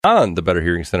On the Better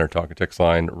Hearing Center Talk and Text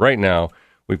line right now,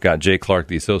 we've got Jay Clark,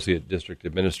 the Associate District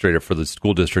Administrator for the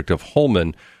School District of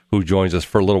Holmen, who joins us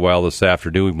for a little while this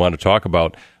afternoon. We want to talk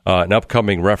about an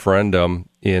upcoming referendum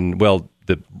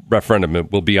the referendum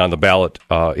will be on the ballot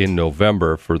in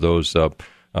November for those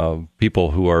people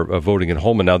who are voting in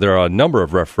Holmen. Now, there are a number of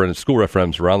school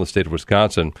referendums around the state of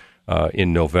Wisconsin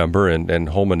in November, and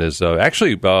Holmen is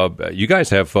actually, you guys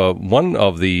have one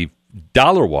of the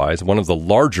dollar-wise, one of the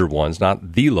larger ones,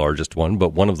 not the largest one,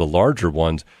 but one of the larger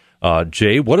ones.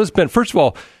 Jay, what has been, first of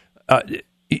all, I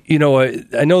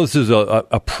know this is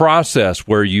a process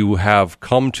where you have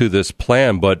come to this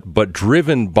plan, but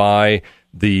driven by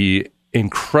the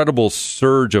incredible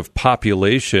surge of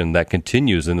population that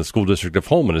continues in the school district of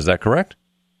Holmen. Is that correct?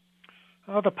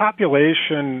 The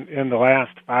population in the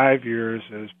last 5 years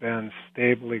has been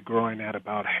stably growing at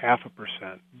about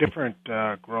 0.5%, different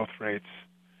growth rates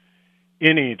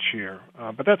in each year.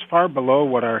 But that's far below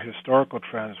what our historical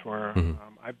trends were. Mm-hmm.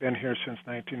 I've been here since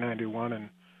 1991, and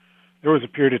there was a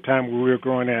period of time where we were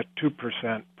growing at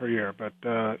 2% per year. But,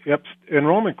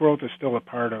 enrollment growth is still a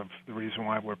part of the reason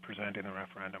why we're presenting the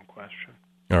referendum question.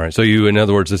 All right. So in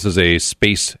other words, this is a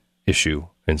space issue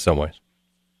in some ways.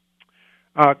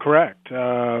 Correct.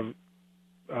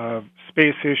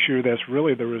 Space issue that's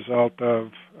really the result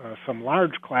of some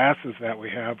large classes that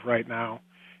we have right now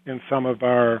in some of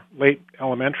our late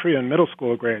elementary and middle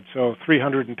school grades. So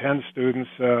 310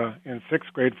 students in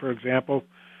 6th grade, for example,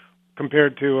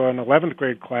 compared to an 11th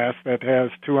grade class that has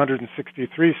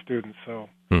 263 students. So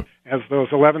as those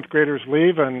 11th graders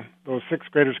leave and those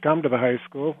 6th graders come to the high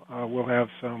school, we'll have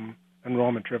some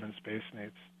enrollment-driven space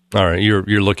needs. All right,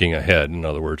 you're looking ahead, in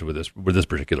other words, with this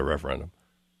particular referendum.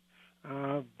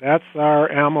 That's our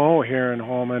MO here in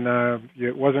Holmen.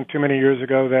 It wasn't too many years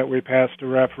ago that we passed a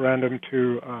referendum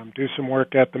to do some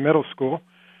work at the middle school,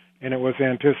 and it was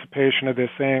anticipation of the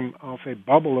same, I'll say,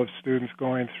 bubble of students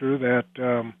going through that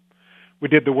we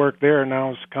did the work there. Now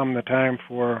has come the time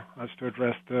for us to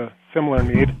address the similar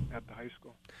need at the high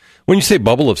school. When you say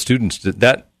bubble of students,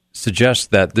 that suggests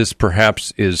that this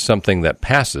perhaps is something that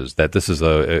passes, that this is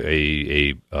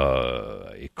a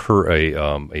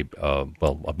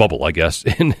bubble, I guess,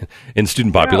 in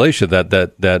student population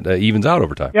that evens out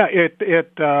over time. Yeah, it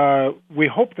we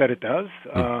hope that it does.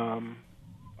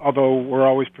 Although we're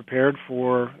always prepared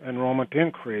for enrollment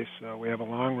increase, we have a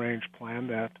long-range plan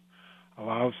that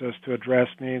allows us to address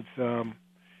needs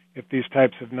if these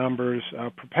types of numbers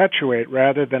perpetuate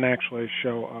rather than actually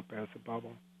show up as a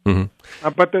bubble. Mm-hmm.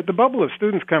 But the bubble of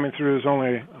students coming through is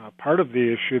only part of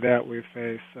the issue that we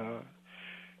face.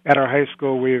 At our high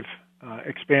school, we've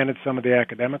expanded some of the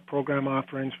academic program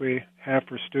offerings we have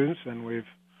for students, and we've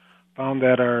found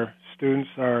that our students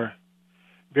are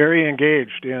very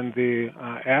engaged in the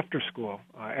after-school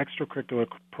extracurricular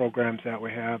programs that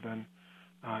we have, and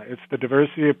it's the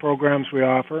diversity of programs we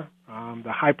offer,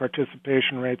 the high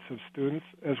participation rates of students,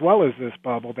 as well as this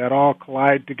bubble that all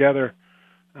collide together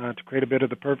to create a bit of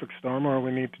the perfect storm, or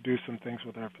we need to do some things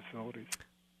with our facilities.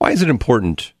 Why is it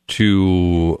important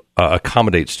to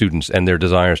accommodate students and their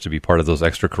desires to be part of those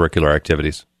extracurricular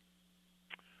activities?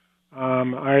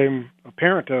 I'm a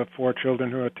parent of 4 children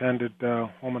who attended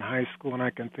Holmen High School, and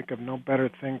I can think of no better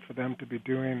thing for them to be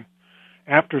doing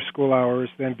after school hours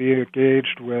than be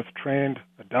engaged with trained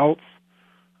adults,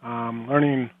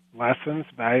 learning lessons,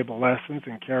 valuable lessons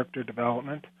in character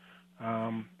development.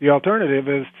 The alternative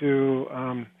is to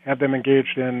have them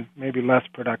engaged in maybe less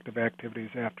productive activities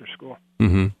after school.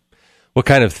 Mm-hmm. What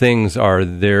kind of things are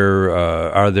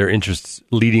their interests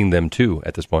leading them to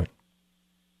at this point?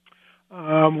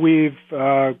 We've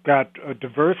got a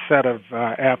diverse set of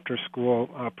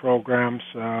after-school programs,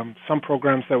 some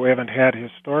programs that we haven't had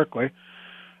historically.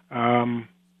 And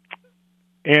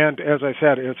as I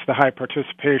said, it's the high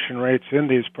participation rates in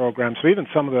these programs. So even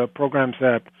some of the programs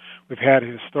that we've had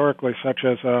historically, such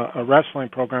as a wrestling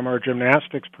program or a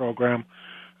gymnastics program,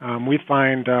 we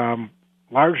find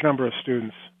large number of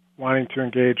students wanting to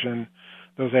engage in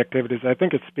those activities. I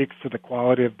think it speaks to the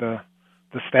quality of the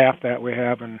staff that we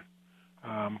have in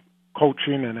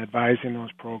coaching and advising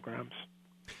those programs.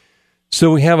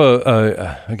 So we have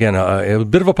a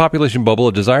bit of a population bubble,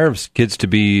 a desire of kids to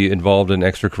be involved in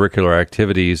extracurricular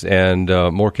activities, and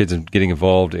more kids getting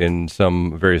involved in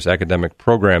some various academic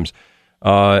programs.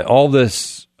 All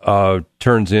this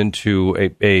turns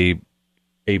into a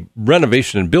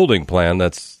renovation and building plan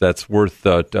that's worth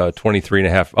up to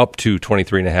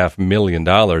 $23.5 million,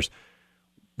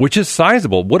 which is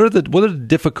sizable. What are the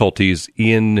difficulties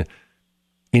in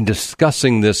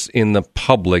discussing this in the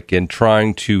public and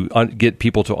trying to get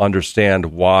people to understand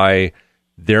why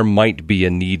there might be a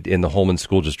need in the Holmen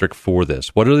School District for this?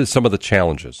 What are some of the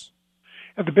challenges?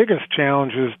 The biggest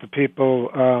challenge is the people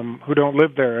who don't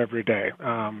live there every day.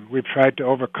 We've tried to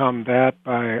overcome that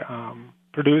by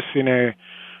producing a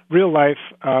real-life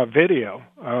video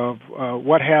of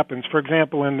what happens, for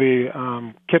example, in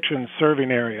the kitchen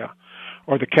serving area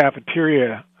or the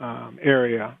cafeteria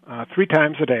area 3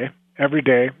 times a day, every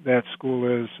day that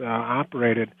school is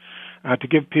operated, to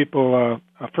give people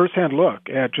a first-hand look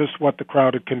at just what the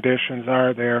crowded conditions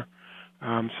are there.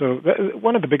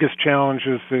 One of the biggest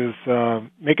challenges is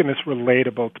making this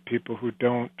relatable to people who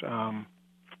don't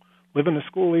live in the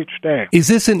school each day. Is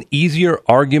this an easier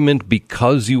argument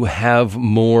because you have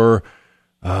more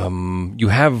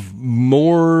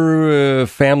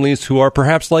families who are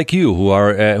perhaps like you,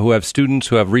 who have students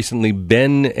who have recently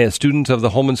been students of the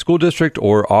Holmen School District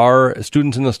or are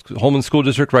students in the Holmen School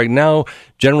District right now?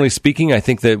 Generally speaking, I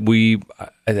think we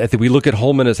look at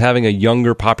Holmen as having a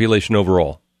younger population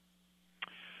overall.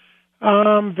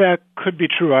 That could be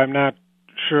true. I'm not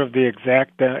sure of the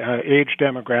exact age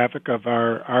demographic of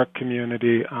our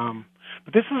community.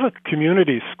 But this is a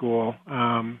community school,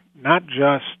 not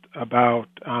just about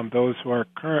those who are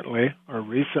currently or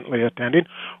recently attending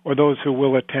or those who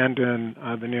will attend in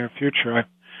the near future. I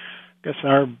guess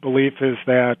our belief is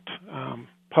that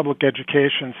public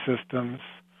education systems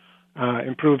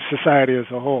improve society as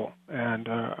a whole and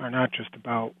are not just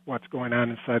about what's going on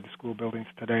inside the school buildings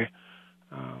today,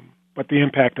 but the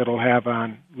impact it'll have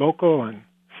on local and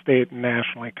state and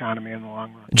national economy in the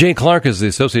long run. Jay Clark is the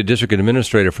Associate District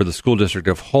Administrator for the School District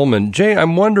of Holmen. Jay,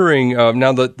 I'm wondering,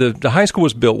 now the high school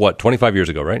was built, 25 years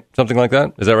ago, right? Something like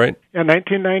that? Is that right? Yeah,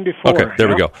 1994. Okay, there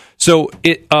we go. So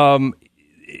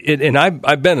and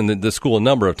I've been in the school a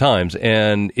number of times,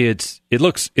 and it's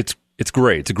great.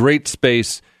 It's a great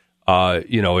space.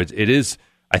 It is,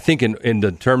 I think, in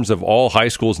the terms of all high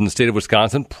schools in the state of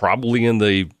Wisconsin, probably in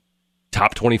the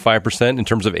top 25% in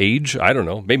terms of age. I don't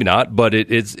know, maybe not, but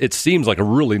it seems like a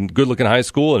really good looking high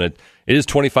school, and it is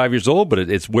 25 years old, but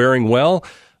it's wearing well.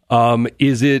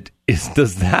 Does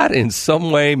that in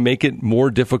some way make it more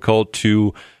difficult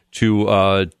to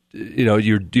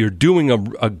you're doing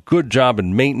a good job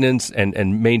in maintenance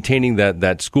and maintaining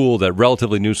that school, that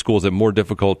relatively new school? Is it more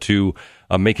difficult to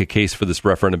make a case for this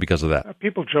referendum because of that?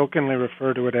 People jokingly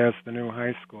refer to it as the new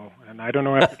high school, and I don't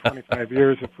know after 25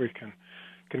 years if we can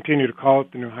continue to call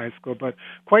it the new high school, but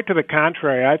quite to the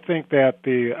contrary, I think that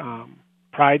the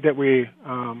pride that we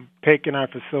take in our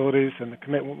facilities and the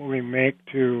commitment we make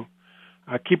to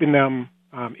keeping them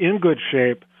in good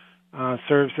shape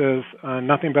serves as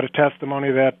nothing but a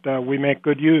testimony that we make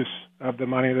good use of the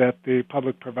money that the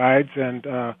public provides, and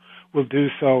will do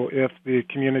so if the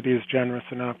community is generous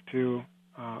enough to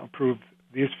approve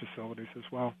these facilities as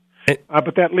well.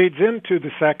 But that leads into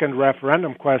the second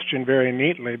referendum question very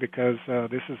neatly, because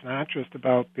this is not just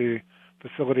about the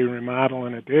facility remodel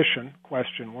and addition,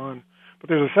 question one, but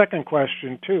there's a second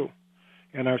question too.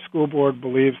 And our school board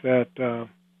believes that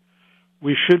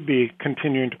we should be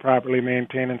continuing to properly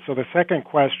maintain. And so the second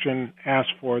question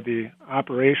asks for the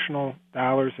operational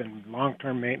dollars and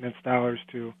long-term maintenance dollars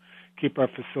to keep our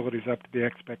facilities up to the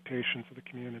expectations of the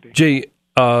community. Jay,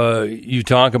 you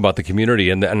talk about the community,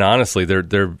 and honestly,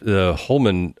 the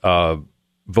Holmen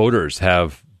voters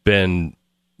have been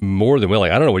more than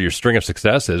willing. I don't know what your string of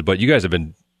success is, but you guys have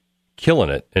been killing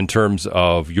it in terms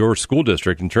of your school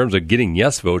district, in terms of getting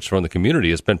yes votes from the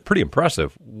community. It's been pretty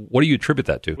impressive. What do you attribute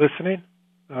that to? Listening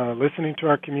to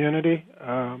our community,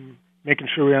 making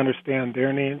sure we understand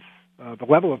their needs, the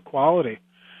level of quality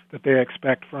that they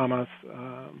expect from us,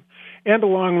 and a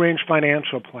long-range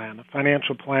financial plan, a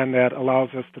financial plan that allows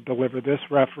us to deliver this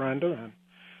referendum and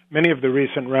many of the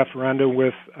recent referenda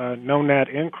with no net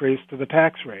increase to the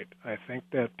tax rate. I think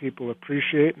that people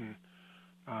appreciate and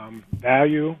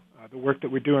value the work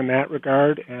that we do in that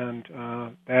regard, and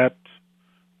that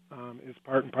is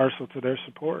part and parcel to their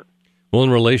support. Well, in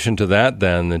relation to that,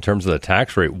 then, in terms of the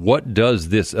tax rate, what does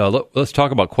this? Let's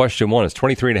talk about question one. It's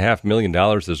 $23.5 million.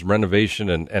 There's renovation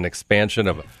and expansion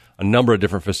of a number of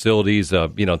different facilities.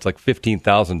 It's like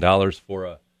 $15,000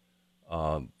 for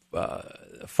a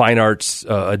fine arts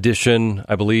addition,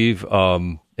 I believe.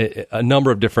 A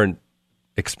number of different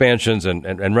expansions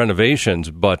and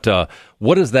renovations. But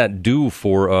what does that do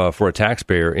for a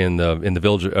taxpayer in the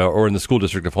village or in the school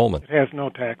district of Holmen? It has no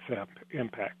tax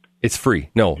impact. It's free.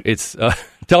 No, it's.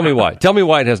 Tell me why. Tell me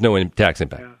why it has no tax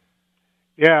impact.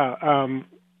 Yeah.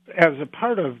 As a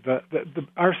part of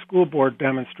our school board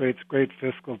demonstrates great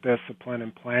fiscal discipline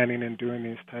in planning and doing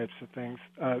these types of things.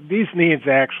 These needs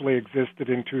actually existed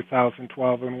in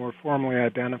 2012 and were formally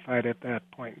identified at that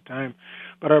point in time.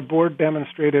 But our board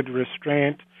demonstrated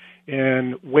restraint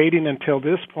in waiting until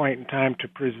this point in time to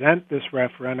present this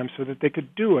referendum so that they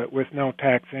could do it with no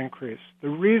tax increase. The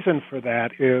reason for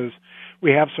that is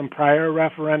we have some prior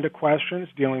referenda questions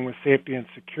dealing with safety and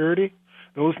security.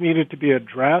 Those needed to be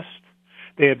addressed.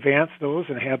 They advanced those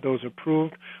and had those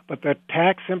approved, but the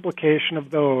tax implication of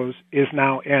those is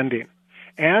now ending,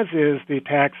 as is the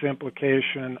tax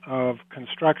implication of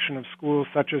construction of schools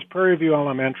such as Prairie View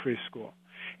Elementary School.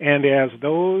 And as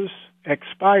those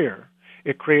expire,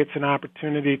 it creates an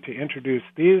opportunity to introduce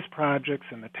these projects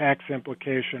and the tax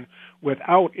implication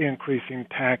without increasing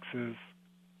taxes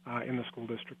in the school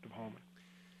district of Holmen.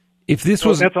 If this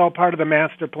was, that's all part of the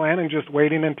master plan and just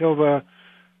waiting until the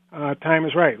time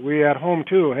is right. We at home,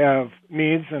 too, have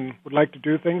needs and would like to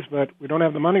do things, but we don't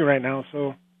have the money right now,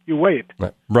 so you wait.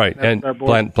 Right, and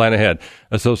plan ahead.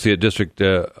 Associate District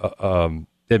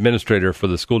Administrator for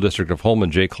the School District of Holmen,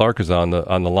 Jay Clark, is on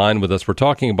the line with us. We're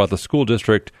talking about the School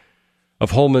District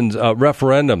of Holmen's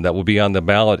referendum that will be on the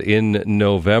ballot in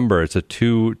November. It's a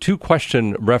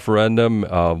two-question referendum.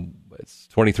 It's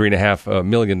 $23.5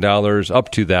 million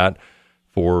up to that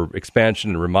for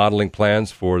expansion and remodeling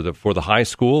plans for the high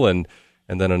school, and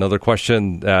then another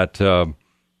question that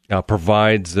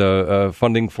provides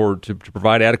funding to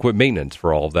provide adequate maintenance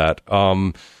for all of that.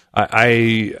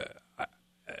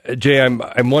 Jay,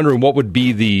 I'm wondering what would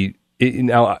be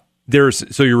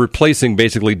so you're replacing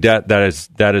basically debt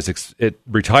that is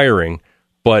retiring,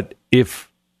 but if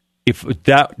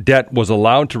that debt was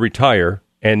allowed to retire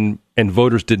and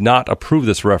voters did not approve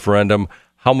this referendum,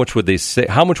 how much would they say?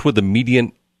 How much would the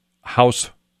median house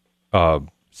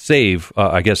save?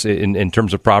 I guess in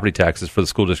terms of property taxes for the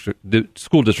school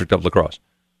district of La Crosse.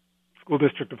 School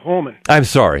district of Holmen. I'm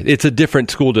sorry, it's a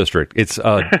different school district. It's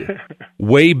a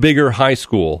way bigger high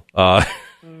school.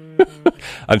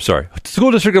 I'm sorry,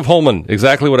 school district of Holmen.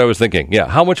 Exactly what I was thinking. Yeah,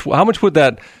 how much would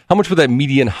that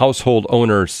median household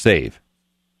owner save?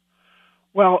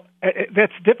 Well,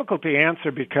 that's difficult to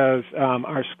answer because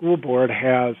our school board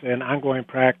has an ongoing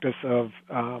practice of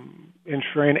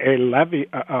ensuring a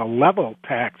level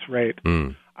tax rate.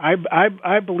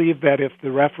 I believe that if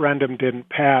the referendum didn't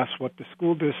pass, what the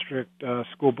school district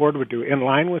school board would do, in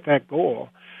line with that goal,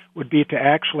 would be to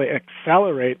actually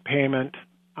accelerate payment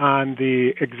on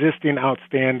the existing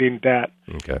outstanding debt.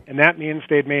 Okay. And that means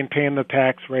they'd maintain the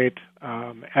tax rate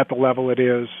at the level it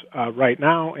is right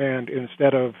now, and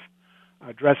instead of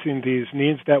addressing these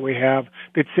needs that we have,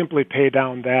 they'd simply pay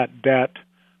down that debt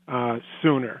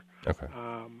sooner. Okay.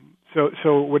 So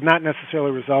it would not necessarily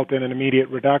result in an immediate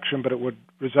reduction, but it would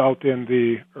result in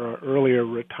the earlier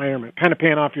retirement, kind of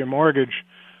paying off your mortgage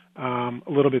a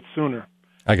little bit sooner.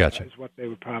 I got you. Is what they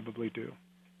would probably do.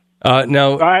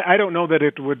 Now, so I don't know that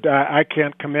it would. I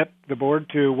can't commit the board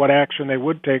to what action they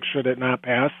would take should it not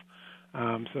pass.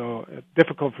 So it's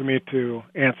difficult for me to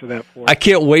answer that for you. I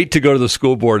can't wait to go to the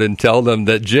school board and tell them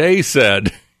that Jay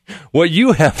said what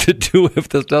you have to do if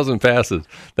this doesn't pass.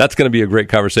 That's going to be a great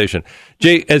conversation.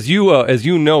 Jay, as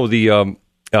you know, the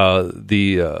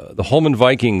Holmen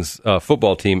Vikings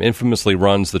football team infamously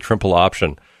runs the triple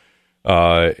option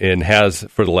and has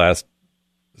for the last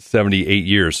 78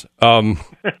 years.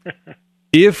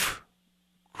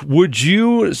 Would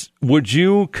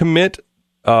you commit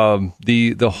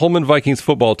the Holmen Vikings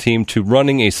football team to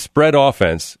running a spread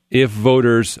offense if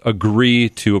voters agree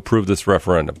to approve this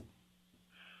referendum?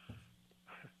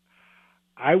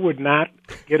 I would not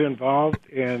get involved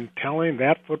in telling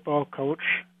that football coach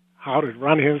how to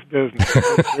run his business. He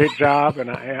does a great job, and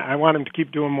I want him to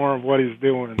keep doing more of what he's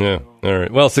doing. Yeah, so, all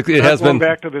right. Well, it has been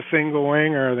back to the single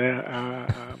wing, or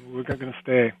we're going to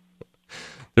stay.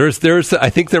 There's.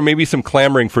 I think there may be some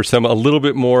clamoring for a little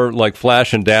bit more like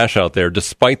flash and dash out there,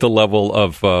 despite the level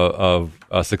of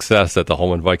success that the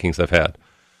Holmen Vikings have had.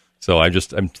 So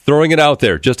I'm throwing it out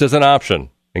there just as an option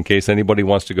in case anybody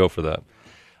wants to go for that.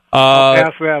 I'll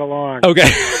pass that along. Okay.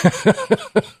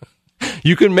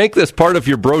 You can make this part of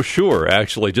your brochure,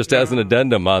 actually, just as an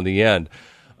addendum on the end.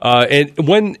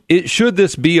 And should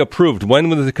this be approved? When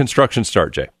will the construction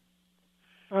start, Jay?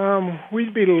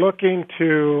 We'd be looking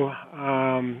to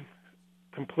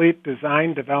complete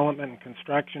design, development, and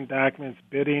construction documents,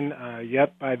 bidding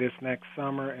yet by this next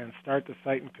summer, and start the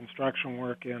site and construction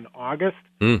work in August.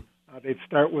 They'd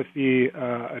start with the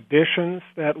additions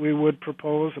that we would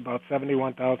propose, about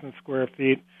 71,000 square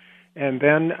feet. And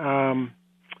then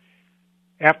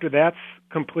after that's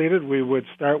completed, we would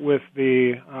start with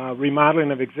the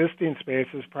remodeling of existing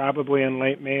spaces, probably in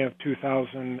late May of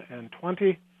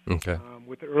 2020. Okay.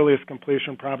 With the earliest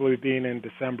completion probably being in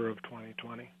December of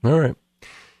 2020. All right.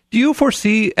 Do you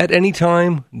foresee at any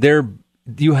time there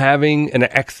you having an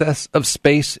excess of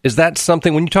space? Is that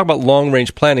something, when you talk about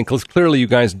long-range planning, because clearly you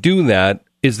guys do that,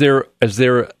 is there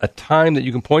a time that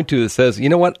you can point to that says, you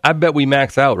know what, I bet we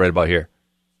max out right about here?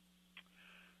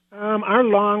 Our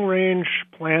long-range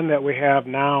plan that we have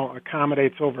now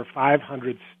accommodates over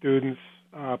 500 students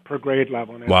per grade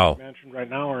level. And as Wow. I mentioned, right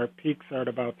now our peaks are at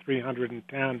about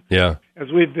 310. Yeah. As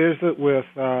we visit with,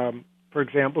 for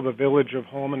example, the village of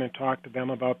Holman and talk to them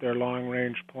about their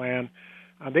long-range plan,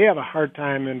 they have a hard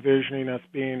time envisioning us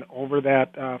being over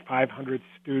that 500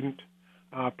 student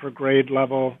per grade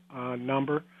level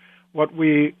number.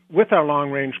 With our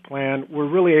long-range plan, we're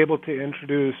really able to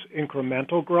introduce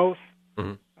incremental growth,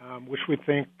 which we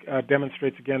think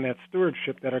demonstrates, again, that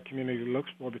stewardship that our community looks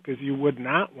for, because you would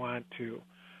not want to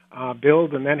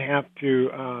build and then have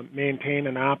to maintain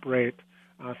and operate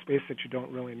space that you don't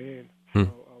really need. So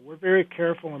we're very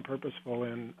careful and purposeful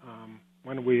in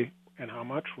when we and how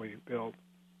much we build.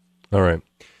 All right.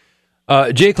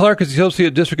 Jay Clark is the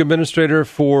Associate District Administrator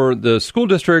for the School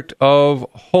District of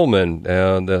Holman,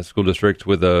 the school district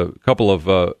with a couple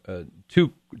of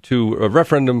two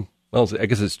referendum. Well, I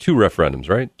guess it's two referendums,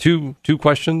 right? Two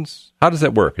questions. How does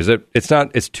that work?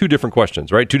 It's two different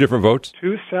questions, right? Two different votes?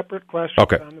 Two separate questions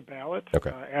on the ballot,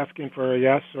 asking for a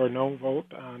yes or no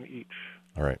vote on each.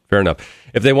 All right, fair enough.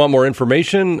 If they want more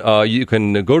information, you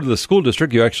can go to the school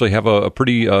district. You actually have a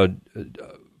pretty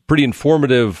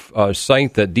informative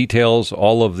site that details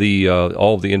all of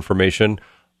the information,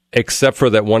 except for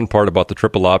that one part about the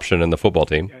triple option and the football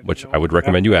team, which I would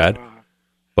recommend you add.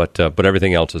 But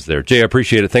everything else is there. Jay, I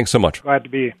appreciate it. Thanks so much. Glad to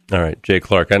be. All right, Jay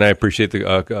Clark, and I appreciate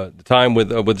the time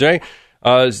with Jay.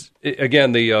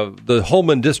 Again, the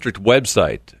Holman District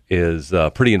website is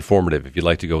pretty informative. If you'd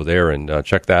like to go there and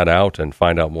check that out and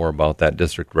find out more about that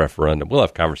district referendum, we'll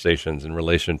have conversations in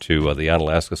relation to the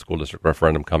Onalaska School District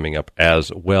referendum coming up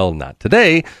as well. Not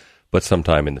today, but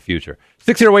sometime in the future.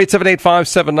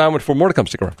 608-785-7914. More to come.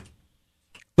 Stick around.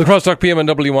 The Crosstalk PM on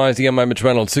WIZM. I'm Mitch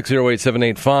Reynolds,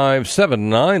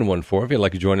 608-785-7914. If you'd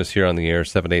like to join us here on the air,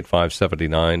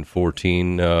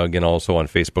 785-7914. Again, also on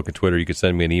Facebook and Twitter, you can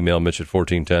send me an email,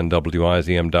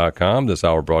 mitch@1410wizm.com. This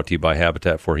hour brought to you by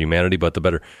Habitat for Humanity, but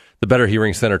the Better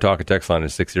Hearing Center talk and text line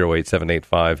is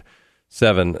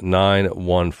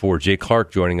 608-785-7914. Jay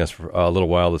Clark joining us for a little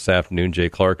while this afternoon. Jay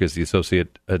Clark is the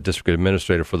Associate District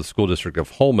Administrator for the School District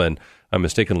of Holman. I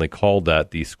mistakenly called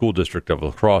that the School District of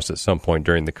La Crosse at some point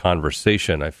during the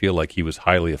conversation. I feel like he was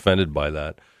highly offended by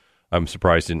that. I'm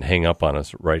surprised he didn't hang up on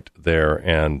us right there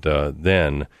and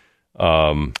then.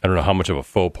 I don't know how much of a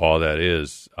faux pas that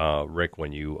is, Rick,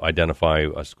 when you identify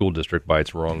a school district by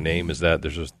its wrong name. Is that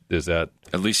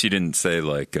at least you didn't say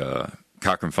like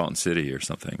Cochran Fountain City or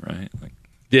something, right?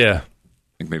 Yeah.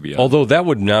 Maybe, although that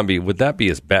would that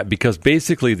be as bad? Because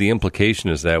basically the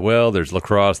implication is that, well, there's La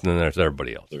Crosse and then there's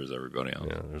everybody else. There's everybody else.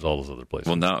 Yeah, there's all those other places.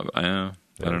 Well, now I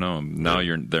don't know. Now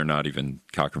they're not even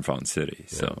Cochran Fountain City.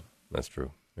 So yeah, that's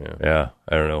true. Yeah.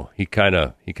 I don't know. He kind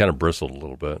of bristled a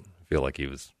little bit. I feel like he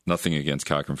was nothing against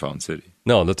Cochran Fountain City.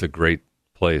 No, that's a great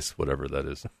place, whatever that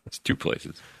is. It's two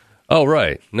places. Oh,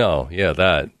 right. No, yeah,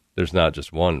 that there's not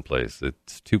just one place.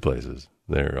 It's two places.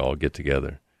 They all get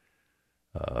together.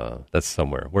 That's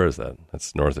somewhere. Where is that?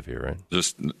 That's north of here, right?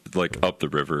 Just like up the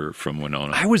river from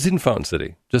Winona. I was in Fountain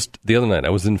City just the other night. I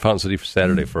was in Fountain City for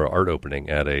Saturday for an art opening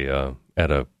at a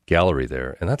gallery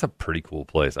there, and that's a pretty cool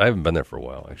place. I haven't been there for a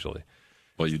while, actually.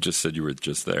 Well, you just said you were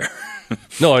just there.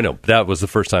 No, I know. That was the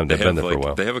first time they've been there for a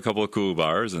while. They have a couple of cool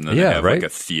bars, and then they have like a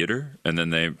theater, and then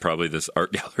they probably this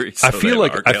art gallery. So I feel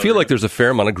like there's a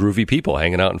fair amount of groovy people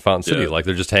hanging out in Fountain City. Like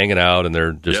they're just hanging out and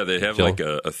they're just they have chilling.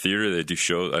 Like a theater. They do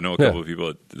shows. I know a couple of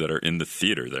people that are in the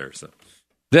theater there. So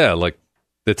yeah, like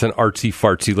it's an artsy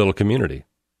fartsy little community.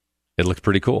 It looks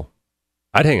pretty cool.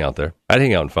 I'd hang out there. I'd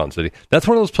hang out in Fountain City. That's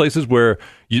one of those places where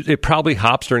it probably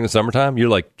hops during the summertime. You're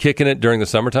like kicking it during the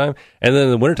summertime, and then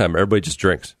in the wintertime, everybody just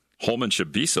drinks. Holman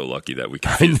should be so lucky that we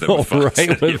confuse them with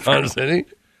Fountain City. With Fountain City.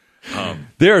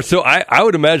 So I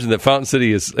would imagine that Fountain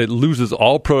City it loses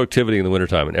all productivity in the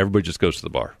wintertime, and everybody just goes to the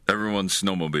bar. Everyone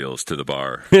snowmobiles to the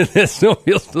bar.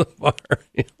 Snowmobiles to the bar.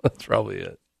 Yeah, that's probably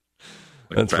it.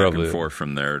 That's back and forth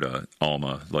from there to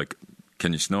Alma. Like,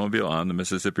 can you snowmobile on the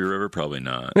Mississippi River? Probably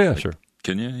not. Yeah, sure.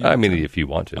 Can you? I mean, if you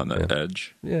want to. On the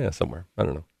edge? Yeah, somewhere. I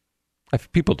don't know.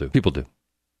 People do.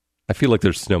 I feel like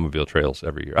there's snowmobile trails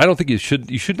every year. I don't think you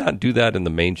should not do that in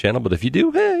the main channel, but if you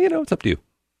do, it's up to you.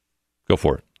 Go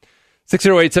for it.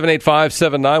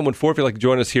 608-785-7914 if you'd like to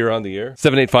join us here on the air.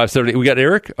 785-70. We got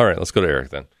Eric? All right, let's go to Eric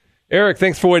then. Eric,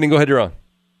 thanks for waiting. Go ahead, you're on.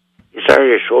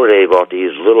 Sorry to short about these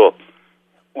little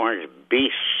orange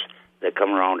beasts that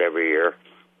come around every year.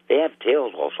 They have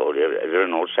tails also. Have you ever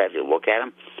noticed that? You look at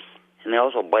them, and they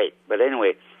also bite. But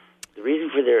anyway, the reason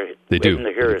for their reason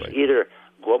they're here is either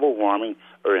global warming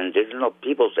or indigenous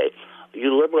people say,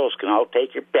 you liberals can all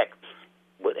take your pick.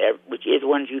 Which either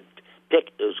one you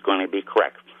pick is going to be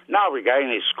correct. Now, regarding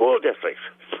these school districts,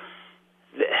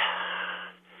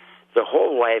 the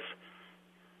whole life,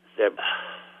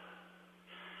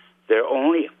 their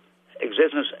only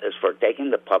existence is for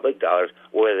taking the public dollars,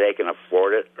 whether they can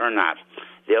afford it or not.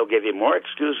 They'll give you more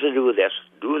excuses to do this,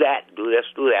 do that, do this,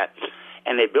 do that,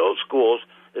 and they build schools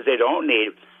that they don't need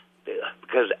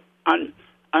because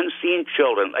unseen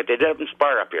children, like they did up in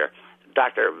Sparta up here.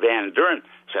 Dr. Van Duren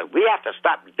said, we have to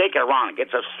stop digging around and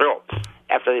get us through.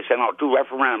 After they sent out 2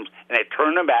 referendums, and they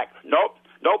turned them back. Nope,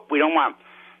 we don't want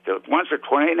them. The ones for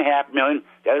 $20.5 million,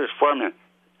 the others $4 million.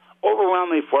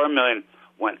 Overwhelmingly $4 million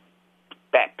went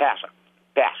pass.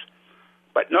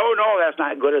 But no, that's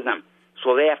not good of them.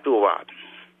 So they have to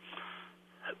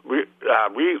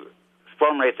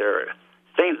reformulate their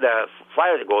thing. The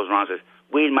flyer that goes around says,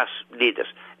 we must need this.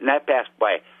 And that passed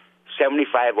by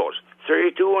 75 votes,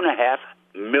 $32.5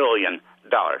 million.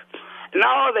 And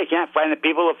now they can't find the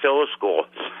people to fill the school.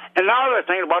 And now they're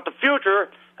thinking about the future,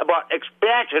 about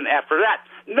expansion after that.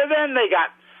 And then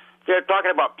they're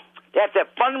talking about, they have to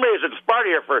fundraise in Sparta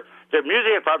here for their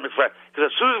music department because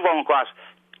the sousaphone costs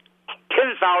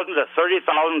 $10,000 to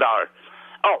 $30,000.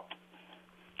 Oh.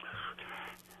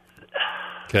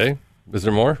 Okay. Is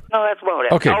there more? No, that's about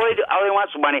it. Okay. All they want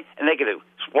is money, and they can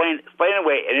explain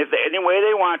away. And if any way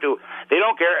they want to, they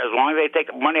don't care as long as they take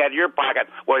the money out of your pocket,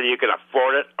 whether you can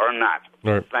afford it or not.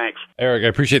 All right. Thanks. Eric, I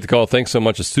appreciate the call. Thanks so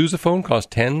much. A sousaphone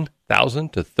costs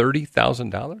 $10,000 to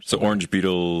 $30,000? So orange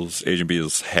beetles, Asian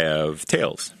beetles have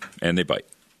tails, and they bite.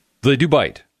 They do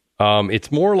bite.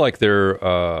 It's more like they're,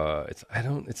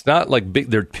 it's not like big,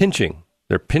 they're pinching.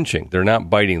 They're pinching. They're not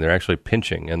biting. They're actually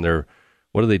pinching. And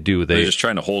what do they do? They're just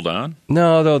trying to hold on?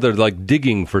 No, they're like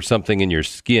digging for something in your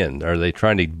skin. Are they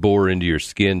trying to bore into your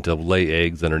skin to lay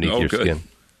eggs underneath your skin?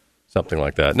 Something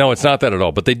like that. No, it's not that at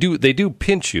all. But they do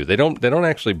pinch you. They don't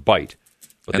actually bite.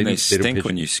 But and they stink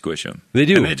when you squish them. They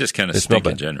do. And they just kind of stink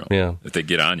in general. Yeah. If they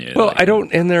get on you. Well, I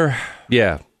don't, and they're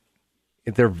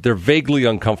vaguely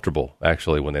uncomfortable,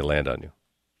 actually, when they land on you.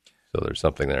 So there's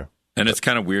something there. And it's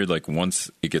kind of weird, like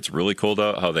once it gets really cold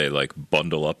out, how they like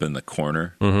bundle up in the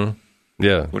corner. Mm-hmm.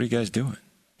 Yeah. What are you guys doing?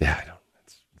 Yeah, I don't.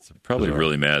 It's probably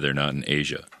really mad they're not in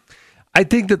Asia. I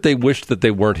think that they wish that they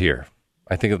weren't here.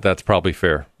 I think that that's probably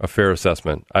a fair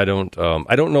assessment. I don't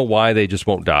know why they just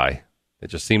won't die. It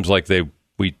just seems like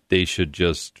they should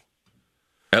just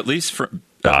at least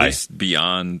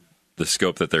beyond the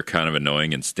scope that they're kind of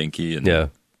annoying and stinky and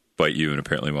bite you and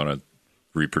apparently want to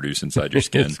reproduce inside your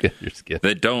skin. Your skin.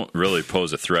 They don't really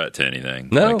pose a threat to anything.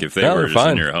 No, like if they were just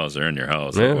in your house, they're in your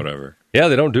house or whatever. Yeah,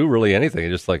 they don't do really anything.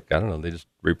 It's just like, I don't know, they just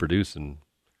reproduce and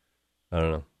I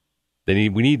don't know. We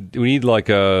need like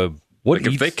a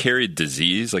if they carried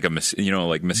disease, like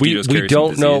like mosquitoes. We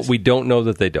don't know. We don't know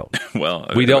that they don't. Well,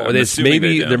 we don't.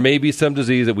 There may be some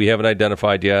disease that we haven't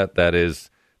identified yet. That is,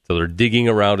 so they're digging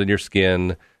around in your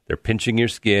skin. They're pinching your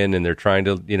skin, and they're trying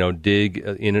to dig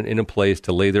in a place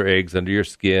to lay their eggs under your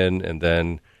skin, and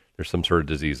then there's some sort of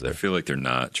disease there. I feel like they're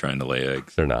not trying to lay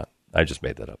eggs. They're not. I just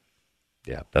made that up.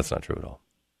 Yeah, that's not true at all.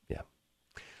 Yeah.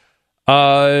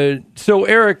 So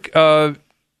Eric,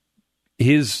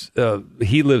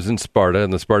 he lives in Sparta,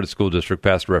 and the Sparta School District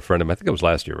passed a referendum. I think it was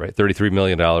last year, right? $33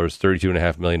 million,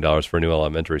 $32.5 million for a new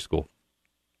elementary school,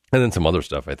 and then some other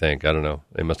stuff. I think I don't know.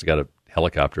 They must have got a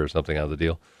helicopter or something out of the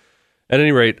deal. At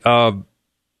any rate,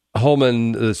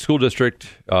 Holman, the school district,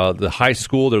 the high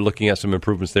school, they're looking at some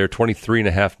improvements there.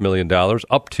 $23.5 million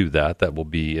up to that. That will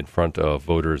be in front of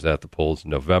voters at the polls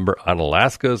in November.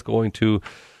 Onalaska is going to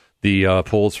the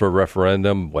polls for a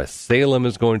referendum. West Salem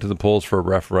is going to the polls for a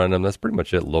referendum. That's pretty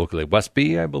much it locally.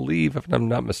 Westby, I believe, if I'm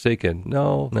not mistaken.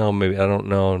 No, maybe. I don't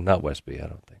know. Not Westby, I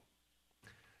don't think.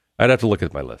 I'd have to look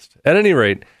at my list. At any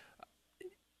rate,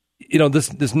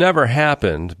 this never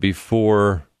happened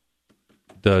before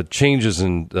the changes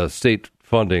in the state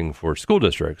funding for school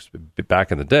districts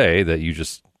back in the day, that you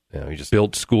just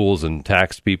built schools and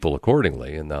taxed people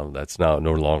accordingly, and now that's no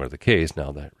longer the case.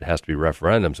 Now that it has to be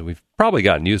referendums, and we've probably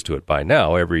gotten used to it by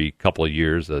now. Every couple of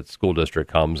years, a school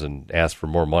district comes and asks for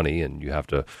more money, and you have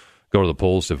to go to the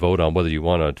polls to vote on whether you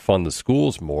want to fund the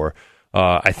schools more.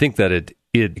 I think that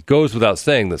it goes without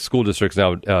saying that school districts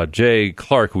now, Jay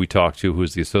Clark, who we talked to, who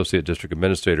is the Associate District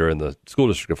Administrator in the School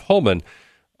District of Holman,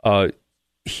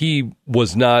 he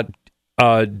was not,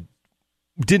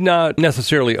 did not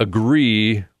necessarily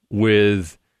agree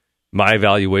with my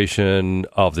evaluation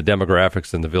of the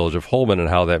demographics in the village of Holman and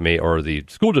how that may, or the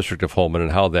school district of Holman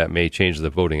and how that may change the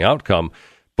voting outcome.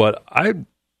 But I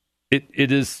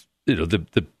it is,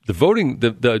 the voting,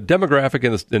 the demographic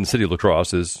in the city of La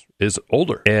Crosse is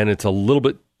older, and it's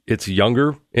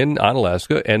younger in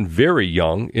Onalaska and very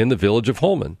young in the village of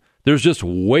Holmen. There's just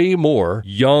way more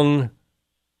young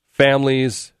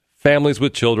families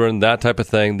with children, that type of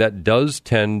thing, that does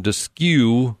tend to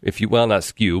skew, not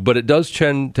skew, but it does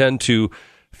tend to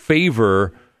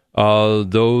favor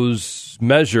those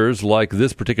measures like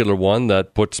this particular one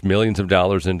that puts millions of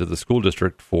dollars into the school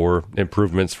district for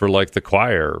improvements for like the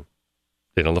choir,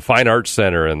 the Fine Arts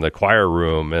Center and the choir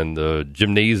room and the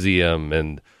gymnasium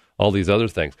and all these other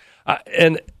things.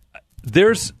 And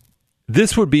this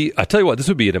would be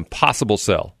an impossible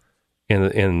sell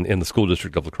in the school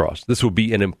district of La Crosse. This would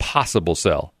be an impossible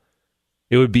sell.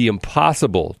 It would be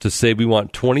impossible to say we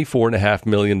want $24.5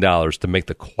 million to make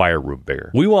the choir room bigger.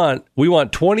 We want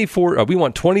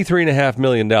 $23.5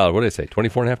 million. What did I say?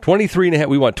 24.5? 23.5.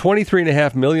 We want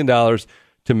 $23.5 million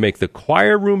to make the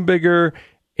choir room bigger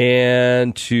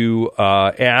and to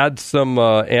add some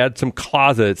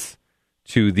closets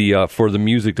to for the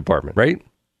music department. Right?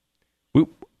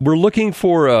 We're looking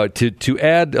for to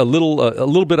add a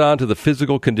little bit onto the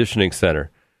physical conditioning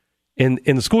center. In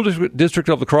the school district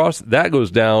of La Crosse, that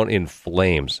goes down in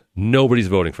flames. Nobody's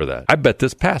voting for that. I bet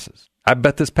this passes.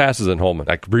 In Holmen.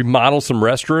 Like remodel some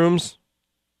restrooms,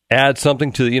 add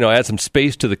something to add some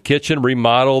space to the kitchen,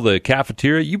 remodel the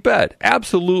cafeteria. You bet,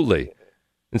 absolutely.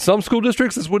 In some school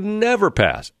districts, this would never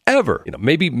pass ever.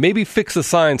 Maybe fix the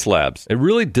science labs. It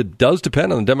really does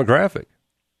depend on the demographic.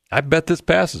 I bet this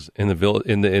passes in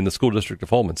the school district of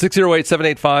Holmen.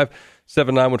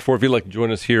 608-785-7914. If you'd like to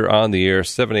join us here on the air,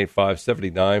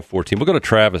 785-7914. We'll go to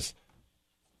Travis.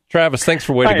 Travis, thanks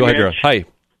for waiting. Hi, go Mitch. ahead, Hi.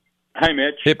 Hi,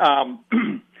 Mitch. Yep.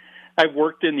 I've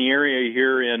worked in the area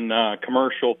here in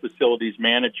commercial facilities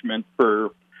management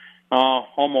for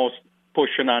almost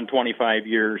pushing on 25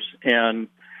 years, and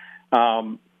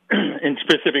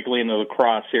specifically in the La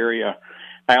Crosse area.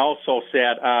 I also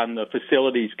sat on the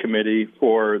facilities committee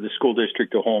for the school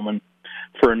district of Holmen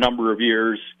for a number of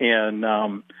years, and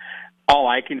all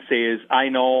I can say is I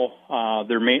know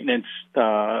their maintenance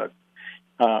head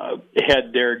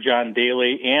there, John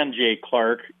Daly, and Jay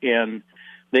Clark, and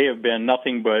they have been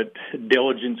nothing but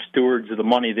diligent stewards of the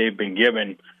money they've been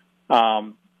given.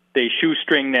 They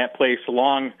shoestring that place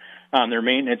along on their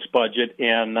maintenance budget,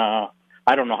 and I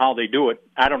don't know how they do it.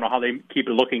 I don't know how they keep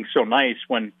it looking so nice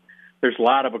when there's a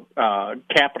lot of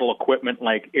capital equipment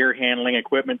like air handling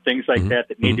equipment, things like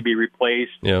that need to be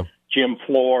replaced, gym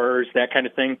floors, that kind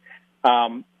of thing.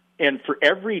 And for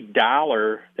every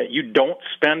dollar that you don't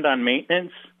spend on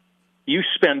maintenance, you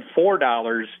spend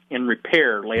 $4 in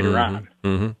repair later on.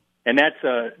 Mm-hmm. And that's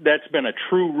been a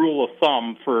true rule of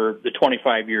thumb for the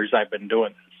 25 years I've been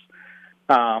doing this.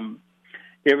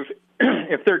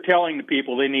 If they're telling the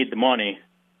people they need the money,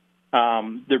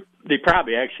 they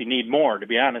probably actually need more, to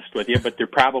be honest with you, but they're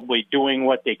probably doing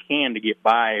what they can to get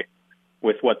by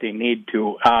with what they need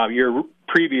to. Your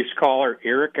previous caller,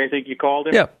 Eric, I think you called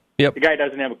him. Yep. The guy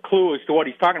doesn't have a clue as to what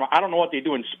he's talking about. I don't know what they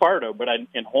do in Sparta, but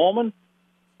in Holmen,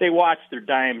 they watch their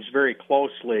dimes very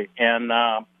closely. And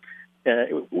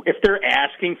if they're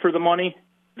asking for the money,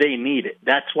 they need it.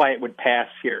 That's why it would pass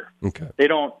here. Okay. They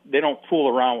don't fool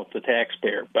around with the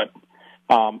taxpayer. But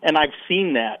and I've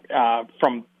seen that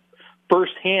from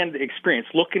firsthand experience,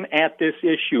 looking at this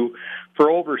issue for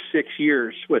over 6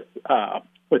 years with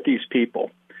these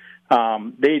people.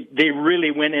 They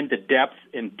really went into depth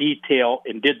and detail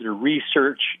and did their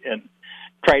research and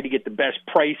tried to get the best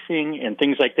pricing and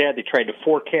things like that. They tried to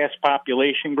forecast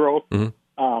population growth.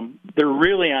 Mm-hmm. They're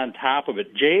really on top of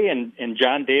it. Jay and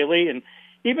John Daly and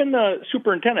even the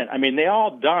superintendent, I mean, they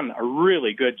all done a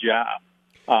really good job.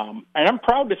 And I'm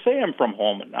proud to say I'm from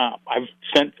Holmen. I've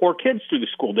sent 4 kids through the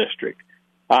school district.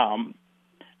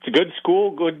 It's a good school,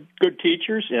 good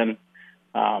teachers, and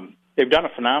they've done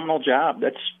a phenomenal job.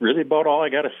 That's really about all I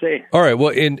got to say. All right.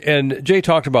 Well, and Jay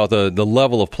talked about the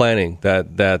level of planning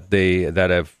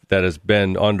that has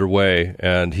been underway,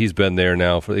 and he's been there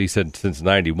now he said since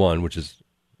 '91, which is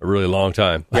a really long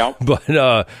time. Yeah. But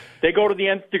they go to the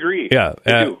nth degree. Yeah,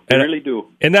 they really do.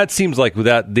 And that seems like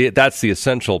that's the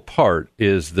essential part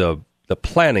is the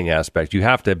planning aspect. You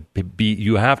have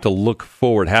to look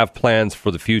forward, have plans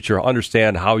for the future,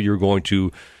 understand how you're going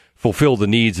to fulfill the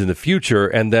needs in the future,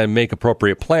 and then make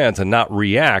appropriate plans and not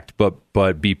react,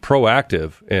 but be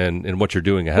proactive in what you're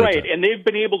doing ahead of time. Right, and they've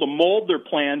been able to mold their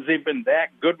plans. They've been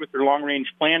that good with their long-range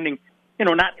planning.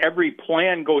 Not every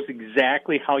plan goes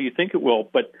exactly how you think it will,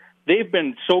 but they've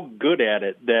been so good at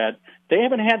it that they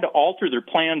haven't had to alter their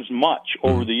plans much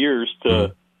over the years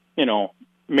to,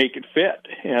 make it fit.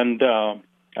 And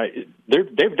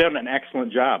they've done an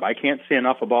excellent job. I can't say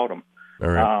enough about them. All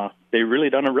right. They've really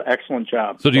done an excellent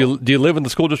job. So do you live in the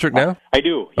school district now? I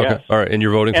do. Yes. Okay. All right, and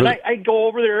you're voting and for. I go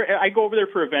over there. I go over there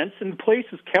for events, and the place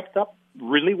is kept up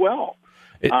really well.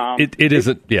 It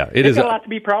isn't. Yeah, it is a lot to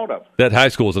be proud of. That high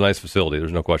school is a nice facility.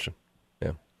 There's no question.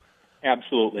 Yeah.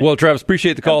 Absolutely. Well, Travis,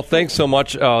 appreciate the call. Absolutely. Thanks so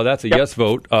much. That's a yes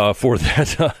vote for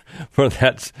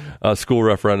that school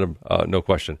referendum. No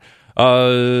question.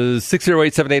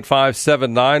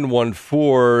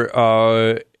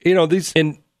 608-785-7914. These,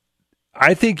 and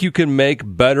I think you can make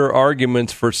better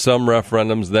arguments for some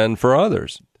referendums than for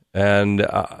others. And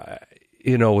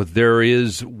there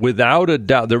is, without a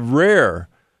doubt, they're rare.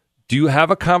 Do you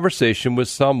have a conversation with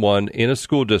someone in a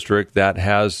school district that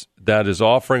is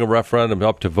offering a referendum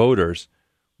up to voters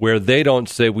where they don't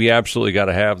say, we absolutely got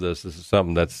to have this. This is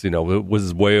something that's,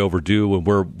 was way overdue,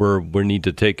 and we need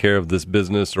to take care of this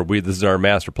business, or this is our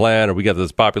master plan, or we got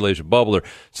this population bubble, or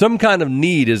some kind of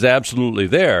need is absolutely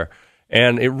there.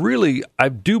 And it really, I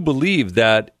do believe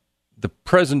that the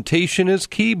presentation is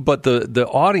key, but the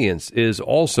audience is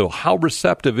also, how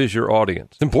receptive is your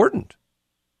audience? It's important.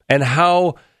 And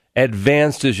how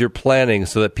advanced is your planning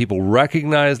so that people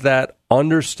recognize that,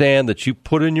 understand that you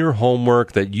put in your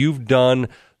homework, that you've done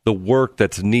the work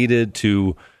that's needed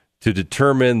to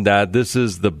determine that this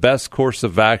is the best course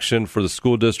of action for the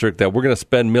school district, that we're going to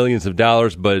spend millions of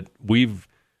dollars, but we've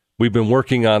been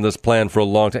working on this plan for a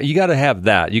long time. You got to have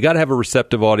that. You got to have a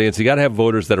receptive audience. You got to have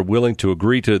voters that are willing to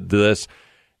agree to this.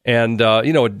 And,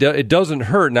 it doesn't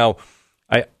hurt. Now,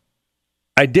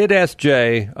 I did ask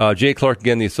Jay Clark,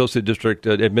 again, the Associate District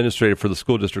Administrator for the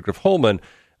School District of Holmen.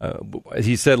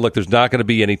 He said, look, there's not going to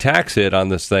be any tax hit on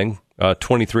this thing,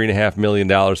 $23.5 million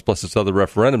plus this other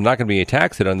referendum, not going to be any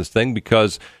tax hit on this thing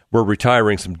because we're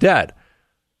retiring some debt.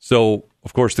 So,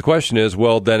 of course, the question is,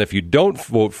 well, then if you don't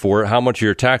vote for it, how much of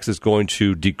your tax is going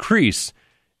to decrease?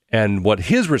 And what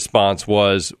his response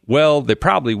was, well, they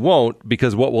probably won't,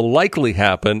 because what will likely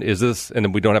happen is this,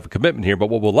 and we don't have a commitment here,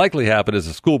 but what will likely happen is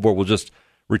the school board will just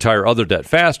retire other debt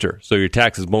faster, so your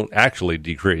taxes won't actually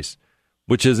decrease,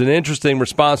 which is an interesting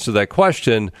response to that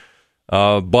question,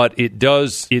 but it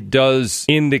does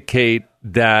indicate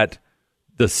that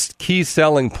the key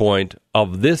selling point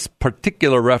of this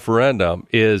particular referendum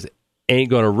is ain't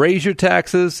going to raise your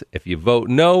taxes. If you vote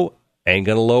no, ain't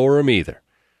going to lower them either.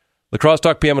 La Crosse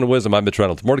Talk PM and Wisdom. I'm Mitch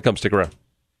Reynolds. More to come. Stick around.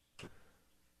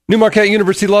 New Marquette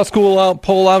University Law School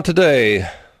poll out today.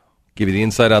 Give you the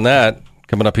insight on that.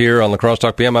 Coming up here on La Crosse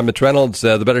Talk PM, I'm Mitch Reynolds.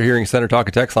 The Better Hearing Center talk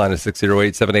and text line is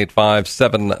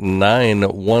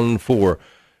 608-785-7914.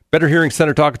 Better Hearing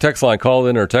Center talk and text line. Call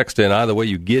in or text in. Either way,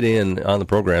 you get in on the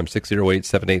program,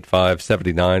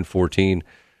 608-785-7914.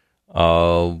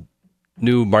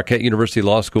 New Marquette University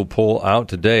Law School poll out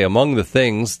today. Among the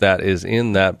things that is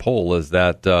in that poll is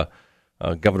that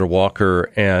Governor Walker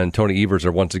and Tony Evers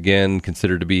are once again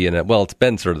considered to be it's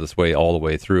been sort of this way all the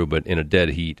way through, but in a dead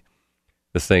heat.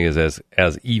 This thing is as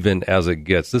even as it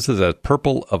gets. This is as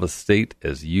purple of a state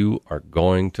as you are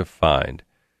going to find.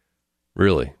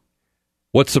 Really.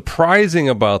 What's surprising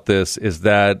about this is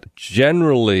that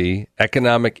generally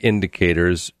economic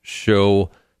indicators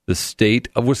show the state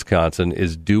of Wisconsin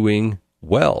is doing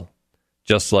well,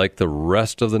 just like the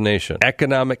rest of the nation.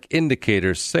 Economic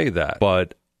indicators say that,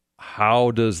 but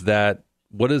what does that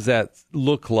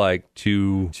look like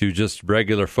to just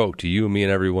regular folk, to you and me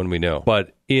and everyone we know?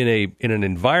 But in an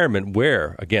environment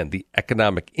where, again, the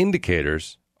economic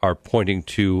indicators are pointing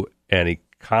to an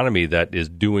economy that is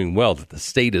doing well, that the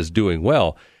state is doing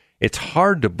well, it's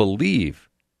hard to believe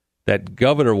that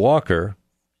Governor Walker,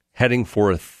 heading for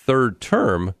a third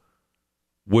term,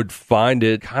 would find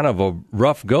it kind of a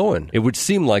rough going. It would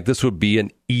seem like this would be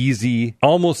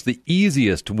almost the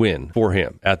easiest win for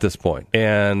him at this point.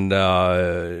 And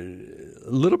I'm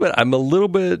a little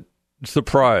bit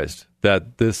surprised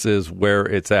that this is where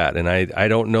it's at. And I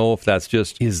don't know if that's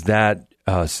is that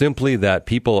simply that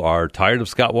people are tired of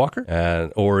Scott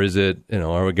Walker? Or is it,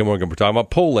 again, we're talking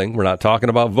about polling. We're not talking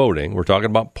about voting. We're talking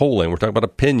about polling. We're talking about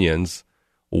opinions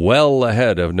well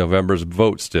ahead of November's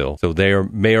vote still. So they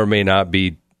may or may not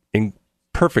be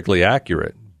perfectly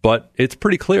accurate, but it's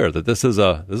pretty clear that this is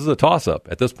a toss-up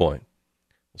at this point.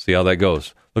 We'll see how that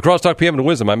goes. La Crosse Talk PM and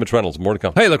Wisdom. I'm Mitch Reynolds. More to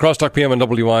come. Hey, La Crosse Talk PM and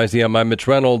WIZM. I'm Mitch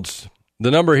Reynolds.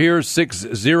 The number here is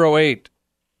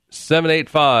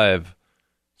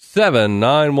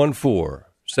 608-785-7914.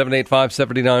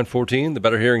 785-7914, the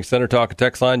Better Hearing Center talk and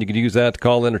text line. You can use that to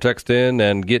call in or text in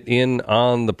and get in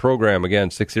on the program. Again,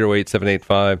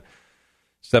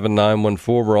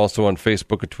 608-785-7914. We're also on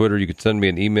Facebook and Twitter. You can send me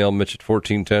an email, Mitch at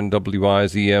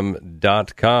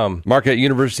 1410wizm.com. Marquette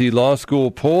University Law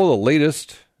School poll, the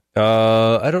latest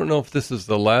I don't know if this is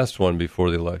the last one before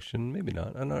the election. Maybe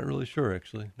not. I'm not really sure,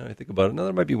 actually. Now I think about it. No,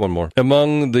 there might be one more.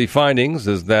 Among the findings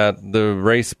is that the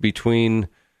race between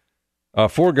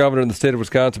for governor in the state of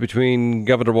Wisconsin between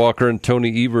Governor Walker and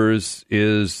Tony Evers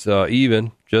is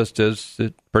even, just as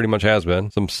it pretty much has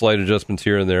been. Some slight adjustments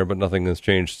here and there, but nothing has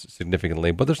changed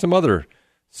significantly. But there's some other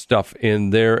stuff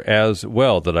in there as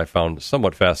well that I found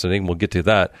somewhat fascinating. We'll get to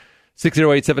that.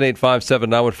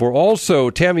 608-785-7914. Also,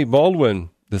 Tammy Baldwin,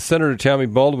 the Senator Tammy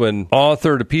Baldwin,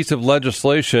 authored a piece of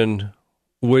legislation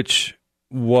which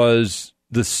was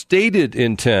the stated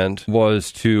intent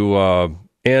was to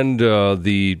end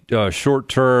the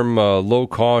short-term,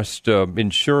 low-cost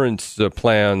insurance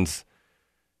plans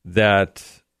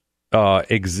that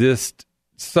exist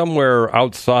somewhere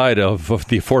outside of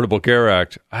the Affordable Care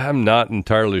Act. I'm not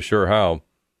entirely sure how.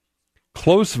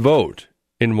 Close vote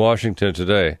in Washington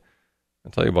today.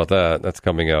 I'll tell you about that. That's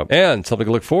coming up. And something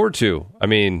to look forward to. I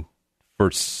mean, for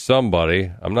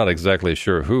somebody, I'm not exactly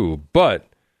sure who, but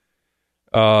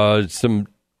some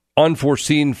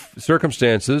unforeseen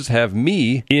circumstances have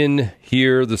me in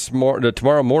here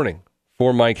tomorrow morning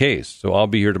for my case. So I'll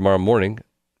be here tomorrow morning,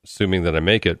 assuming that I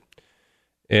make it.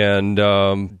 And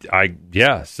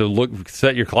so look,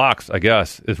 set your clocks, I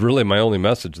guess, is really my only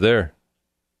message there.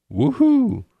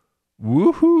 Woohoo.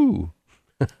 Woohoo.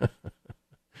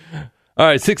 All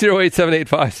right,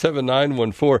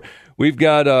 608-785-7914. We've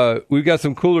got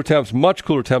some cooler temps, much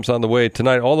cooler temps on the way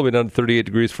tonight, all the way down to 38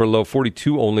 degrees for a low,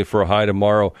 42 only for a high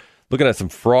tomorrow. Looking at some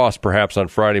frost perhaps on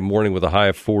Friday morning with a high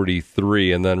of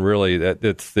 43, and then really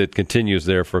it continues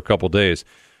there for a couple days.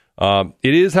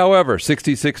 It is, however,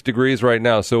 66 degrees right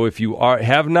now, so if you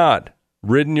have not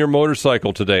ridden your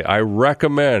motorcycle today, I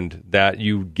recommend that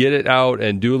you get it out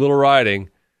and do a little riding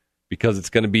because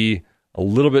it's going to be a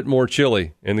little bit more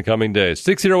chilly in the coming days.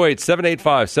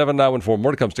 608-785-7914.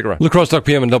 More to come. Stick around. La Crosse Talk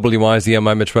PM and WYZM.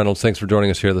 I'm Mitch Reynolds. Thanks for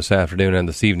joining us here this afternoon and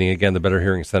this evening. Again, the Better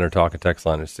Hearing Center talk and text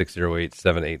line is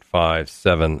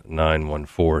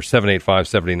 608-785-7914.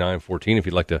 785-7914. If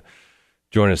you'd like to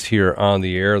join us here on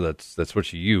the air, that's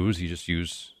what you use. You just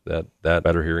use that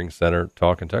Better Hearing Center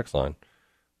talk and text line.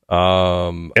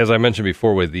 As I mentioned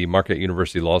before, with the Marquette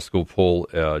University Law School poll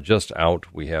just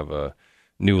out, we have a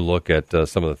new look at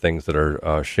some of the things that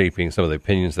are shaping, some of the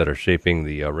opinions that are shaping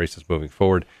the races moving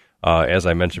forward. As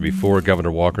I mentioned before, Governor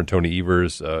Walker and Tony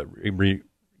Evers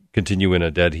continue in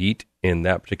a dead heat in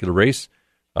that particular race.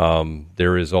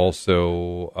 There is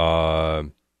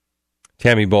also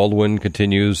Tammy Baldwin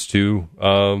continues to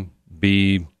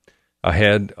be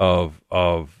ahead of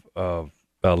Leah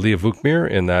Vukmir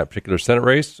in that particular Senate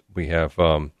race. We have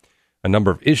a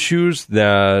number of issues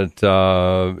that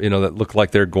that look like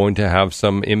they're going to have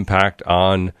some impact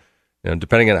on,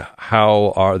 depending on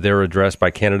how they're addressed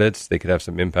by candidates, they could have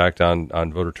some impact on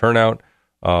voter turnout.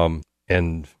 But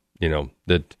the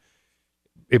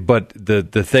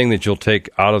thing that you'll take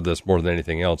out of this more than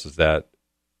anything else is that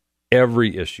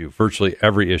virtually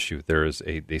every issue, there is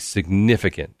a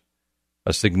significant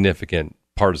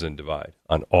partisan divide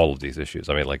on all of these issues.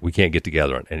 I mean, like, we can't get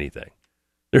together on anything.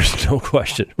 There's no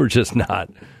question. We're just not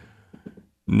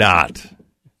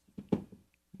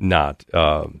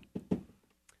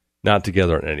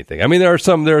together on anything. I mean, there are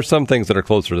some things that are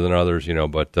closer than others,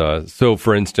 but so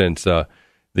for instance, the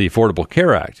Affordable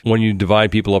Care Act, when you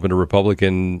divide people up into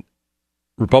Republican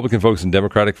folks and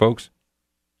Democratic folks,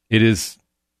 it's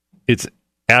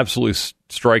absolutely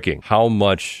striking how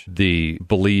much the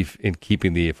belief in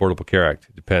keeping the Affordable Care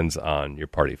Act depends on your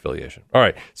party affiliation. All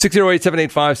right,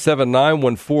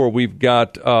 608-785-7914. We've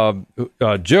got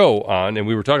Joe on, and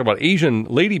we were talking about Asian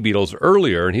lady beetles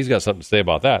earlier, and he's got something to say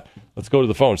about that. Let's go to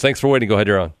the phones. Thanks for waiting. Go ahead,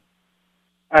 you're on.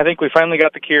 I think we finally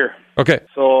got the cure. Okay.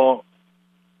 So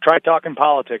try talking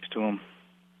politics to him.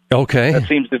 Okay. That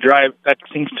seems to drive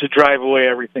away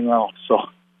everything else. So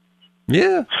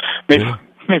yeah. Maybe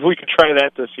we could try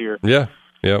that this year. Yeah.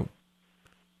 No,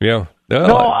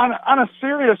 on a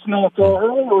serious note, though,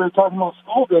 earlier we were talking about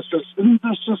school districts. Isn't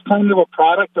this just kind of a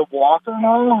product of Walker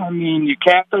now? I mean, you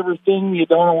cap everything, you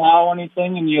don't allow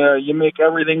anything, and you make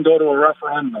everything go to a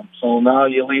referendum. So now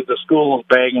you leave the schools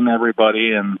begging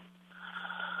everybody, and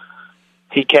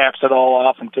he caps it all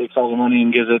off and takes all the money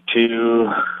and gives it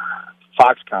to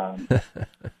Foxconn.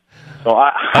 So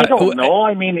I don't know.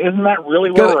 I mean, isn't that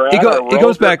really where we're at? It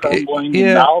goes back.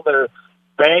 Yeah. Now they're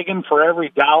begging for every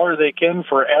dollar they can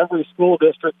for every school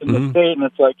district in the state, and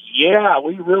it's like, yeah,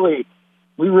 we really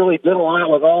did a lot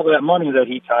with all that money that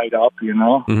he tied up. I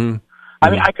mean,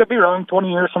 I could be wrong.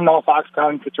 20 years from now,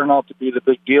 Foxconn could turn out to be the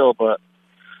big deal, but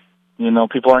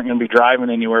people aren't going to be driving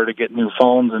anywhere to get new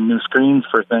phones and new screens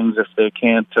for things if they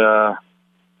can't,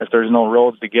 if there's no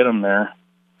roads to get them there.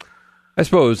 I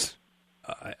suppose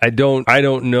I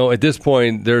don't know at this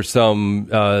point. There's some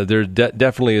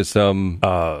definitely is some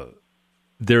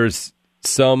there's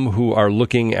some who are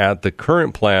looking at the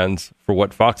current plans for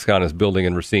what Foxconn is building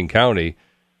in Racine County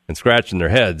and scratching their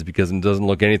heads because it doesn't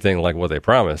look anything like what they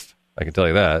promised. I can tell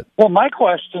you that. Well, my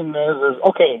question is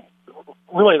okay,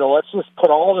 really though, let's just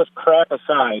put all this crap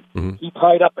aside. Mm-hmm. He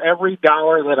tied up every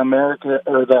dollar that America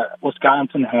or that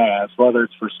Wisconsin has, whether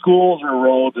it's for schools or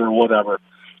roads or whatever.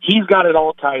 He's got it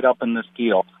all tied up in this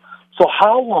deal. So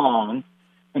how long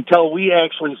until we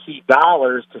actually see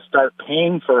dollars to start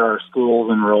paying for our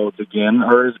schools and roads again,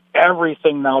 or is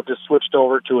everything now just switched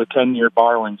over to a 10-year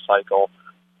borrowing cycle?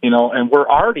 And we're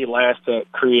already last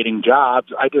at creating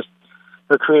jobs.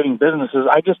 Or creating businesses.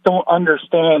 I just don't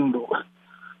understand.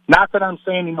 Not that I'm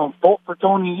saying, vote for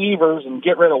Tony Evers and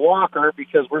get rid of Walker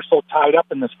because we're so tied up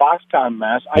in this Foxconn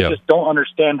mess. I just don't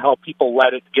understand how people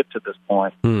let it get to this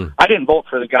point. I didn't vote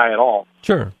for the guy at all.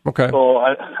 Sure. Okay. So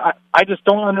I just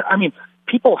don't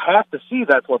people have to see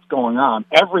that's what's going on.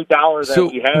 Every dollar that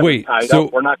we have is tied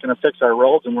up. We're not going to fix our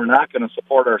roads and we're not going to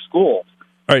support our schools.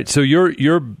 All right, so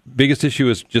your biggest issue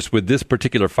is just with this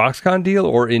particular Foxconn deal,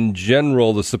 or in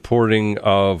general the supporting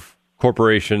of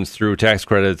corporations through tax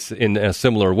credits in a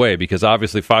similar way? Because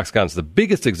obviously Foxconn's the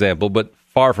biggest example, but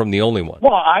far from the only one.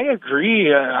 Well, I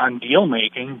agree on deal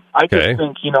making. I just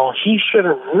think, he should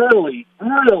have really,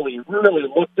 really, really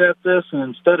looked at this, and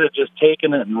instead of just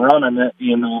taking it and running it,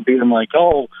 being like,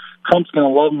 oh, Trump's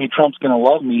going to love me, Trump's going to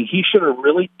love me. He should have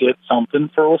really did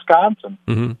something for Wisconsin.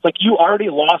 Mm-hmm. It's like you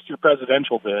already lost your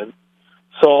presidential bid,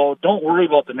 so don't worry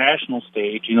about the national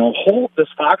stage. Hold this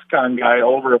Foxconn guy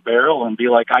over a barrel and be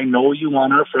like, I know you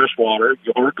want our fresh water.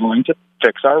 You're going to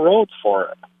fix our roads for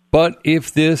it. But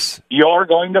you're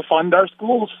going to fund our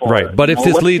schools for it. Right. But if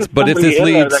this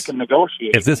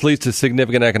leads to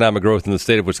significant economic growth in the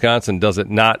state of Wisconsin, does it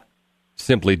not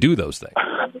simply do those things?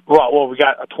 Well, we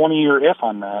got a 20-year if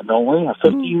on that, don't we? A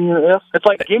 15-year if? It's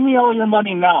like, give me all your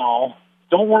money now.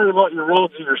 Don't worry about your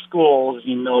roads or your schools.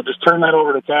 Just turn that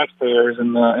over to taxpayers,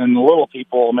 and the little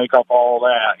people will make up all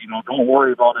that. Don't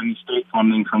worry about any state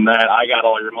funding from that. I got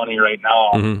all your money right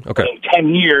now. Mm-hmm. Okay. In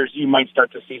 10 years, you might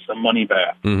start to see some money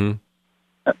back. Mm-hmm.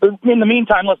 In the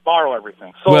meantime, let's borrow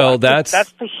everything. So that's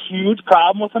the huge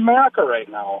problem with America right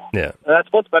now. Yeah.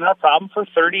 That's what's been our problem for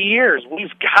 30 years.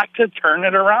 We've got to turn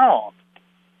it around.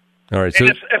 All right. So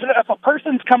if a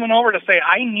person's coming over to say,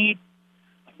 I need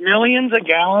millions of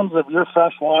gallons of your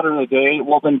fresh water a day,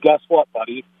 well, then guess what,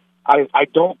 buddy? I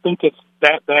don't think it's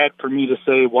that bad for me to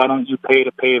say, why don't you pay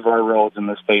to pave our roads in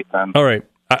the state then? All right.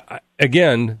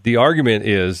 Again, the argument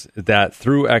is that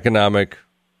through economic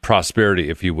prosperity,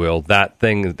 if you will,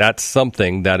 that's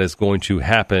something that is going to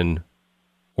happen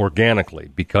organically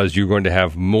because you're going to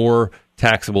have more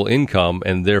taxable income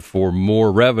and therefore more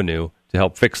revenue to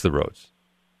help fix the roads.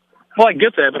 Well, I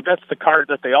get that, but that's the card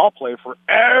that they all play for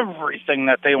everything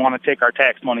that they want to take our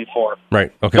tax money for.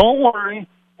 Right. Okay. Don't worry.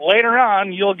 Later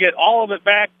on, you'll get all of it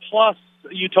back plus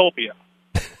utopia.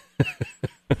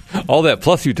 All that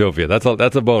plus utopia.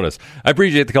 That's a bonus. I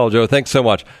appreciate the call, Joe. Thanks so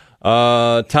much.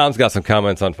 Tom's got some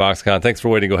comments on Foxconn. Thanks for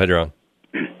waiting. Go ahead, you're on.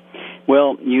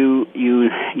 Well, you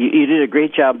did a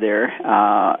great job there,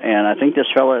 and I think this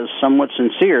fellow is somewhat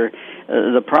sincere.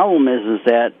 The problem is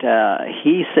that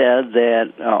he said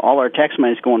that all our tax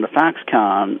money is going to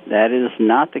Foxconn. That is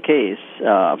not the case.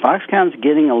 Foxconn's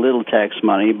getting a little tax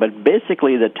money, but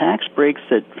basically the tax breaks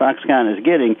that Foxconn is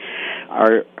getting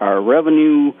are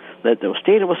revenue that the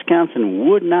state of Wisconsin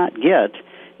would not get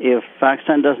if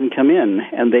Foxconn doesn't come in,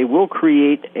 and they will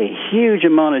create a huge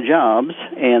amount of jobs,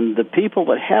 and the people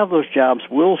that have those jobs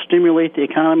will stimulate the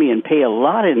economy and pay a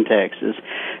lot in taxes,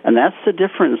 and that's the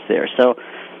difference there. So,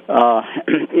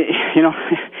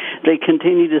 they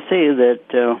continue to say that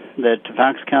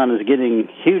Foxconn is getting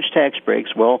huge tax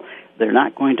breaks. Well, they're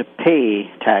not going to pay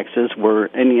taxes where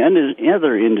any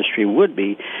other industry would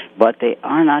be, but they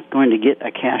are not going to get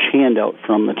a cash handout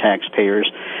from the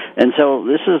taxpayers. And so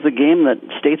this is the game that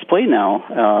states play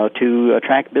now to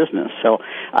attract business. So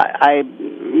I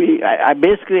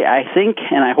basically think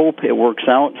and I hope it works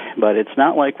out, but it's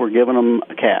not like we're giving them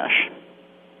cash.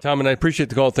 Tom, and I appreciate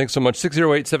the call. Thanks so much.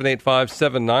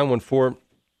 608-785-7914.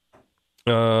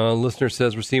 Listener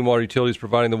says Racine Water Utilities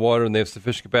providing the water, and they have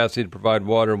sufficient capacity to provide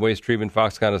water and waste treatment.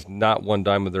 Foxconn is not one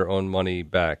dime of their own money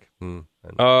back. Yeah,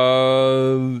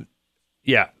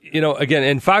 again,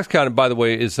 and Foxconn, by the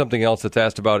way, is something else that's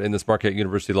asked about in this Marquette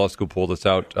University Law School poll that's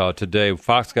out today.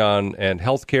 Foxconn and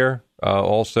healthcare,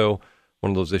 also one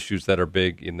of those issues that are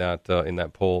big in that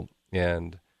poll,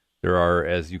 and there are,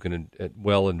 as you can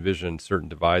well envision, certain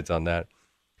divides on that.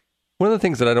 One of the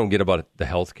things that I don't get about the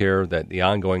healthcare, that the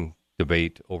ongoing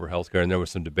debate over health care, and there was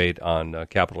some debate on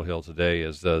Capitol Hill today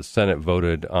as the Senate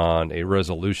voted on a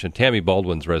resolution, Tammy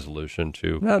Baldwin's resolution,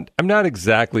 I'm not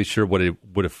exactly sure what it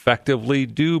would effectively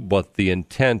do, but the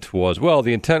intent was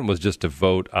just to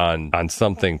vote on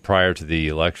something prior to the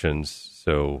elections,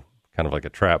 so kind of like a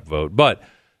trap vote. But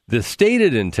the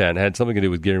stated intent had something to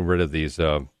do with getting rid of these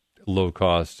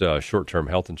low-cost short-term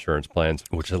health insurance plans,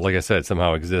 which, like I said,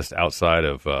 somehow exist outside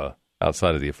of the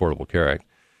Affordable Care Act.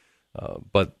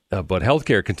 But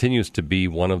healthcare continues to be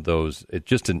one of those. It's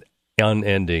just an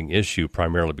unending issue,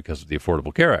 primarily because of the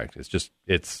Affordable Care Act. It's just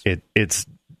it's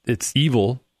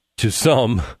evil to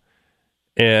some,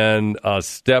 and a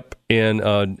step in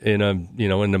a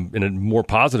more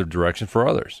positive direction for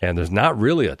others. And there's not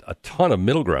really a ton of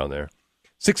middle ground there.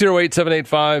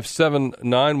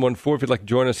 608-785-7914. If you'd like to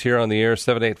join us here on the air,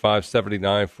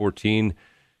 785-7914.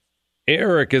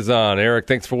 Eric is on. Eric,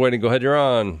 thanks for waiting. Go ahead, you're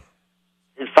on.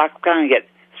 Did Foxconn get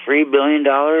 $3 billion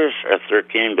or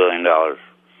 $13 billion?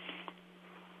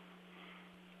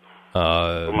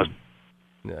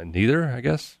 Neither, I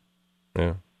guess.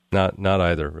 Yeah, not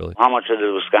either, really. How much did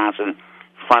Wisconsin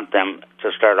front them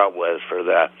to start out with for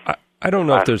that? I don't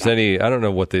know if there's any. I don't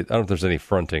know if there's any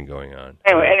fronting going on.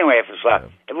 Anyway, if it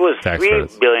was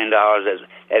 $3 billion,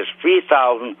 as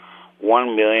 3,000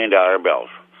 $1 million bills.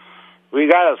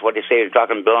 Regardless of what you say, you're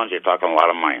talking billions, you're talking a lot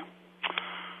of money.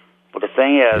 But the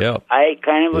thing is, I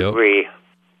kind of agree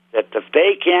that if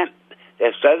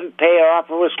this doesn't pay off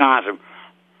for Wisconsin,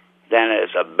 then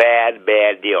it's a bad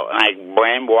deal. And I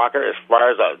blame Walker as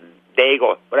far as they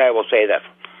go. But I will say that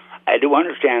I do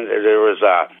understand that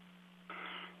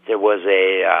there was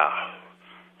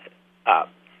a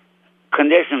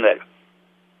condition that,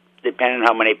 depending on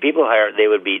how many people hired, they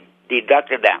would be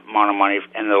deducted that amount of money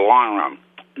in the long run.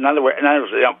 In other words,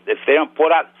 if they don't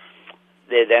put up,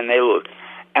 then they lose.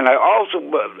 And I also,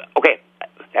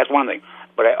 that's one thing.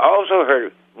 But I also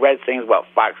read things about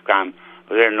Foxconn,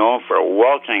 because they're known for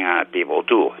welching on people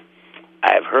too.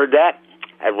 I've heard that.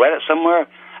 I've read it somewhere.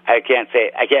 I can't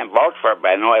vouch for it, but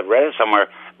I know I've read it somewhere.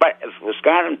 But if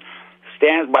Wisconsin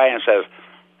stands by and says,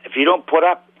 if you don't put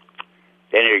up,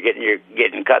 then you're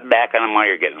getting cut back on the money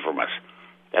you're getting from us.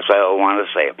 That's what I wanted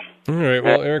to say. All right.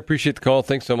 Well, Eric, appreciate the call.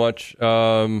 Thanks so much.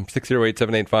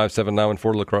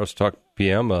 608-785-7914 La Crosse Talk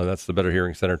PM. That's the Better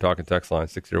Hearing Center talk and text line,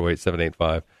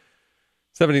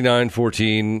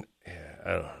 608-785-7914.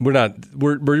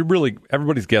 We're really,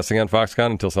 everybody's guessing on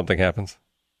Foxconn until something happens,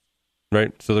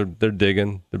 right? So they're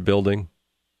digging, they're building,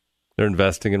 they're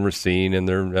investing in Racine, and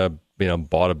they're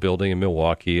bought a building in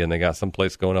Milwaukee, and they got some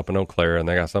place going up in Eau Claire, and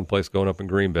they got some place going up in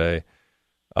Green Bay.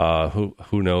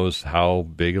 Who knows how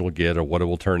big it'll get or what it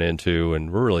will turn into,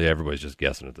 and everybody's just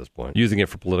guessing at this point, using it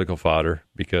for political fodder.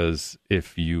 Because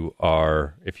if you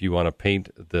want to paint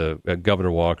the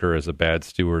Governor Walker as a bad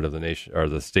steward of the nation or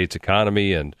the state's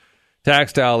economy and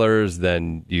tax dollars,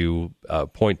 then you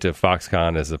point to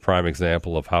Foxconn as a prime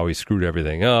example of how he screwed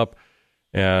everything up.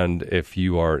 And if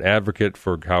you are an advocate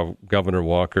for how Governor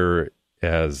Walker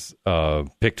has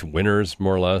picked winners,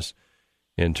 more or less,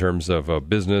 in terms of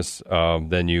business,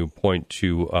 then you point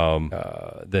to Foxconn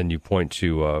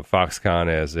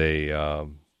as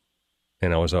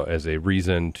a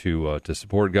reason to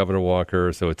support Governor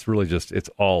Walker. So it's really just it's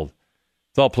all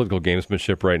political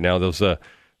gamesmanship right now. Those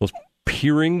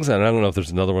hearings, and I don't know if there's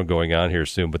another one going on here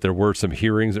soon, but there were some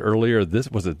hearings earlier.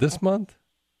 Was it this month?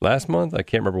 Last month? I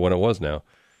can't remember when it was now.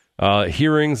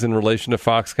 Hearings in relation to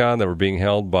Foxconn that were being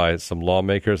held by some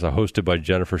lawmakers, hosted by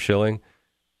Jennifer Schilling.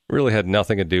 Really had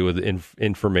nothing to do with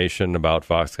information about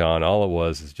Foxconn. All it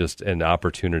was is just an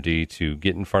opportunity to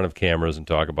get in front of cameras and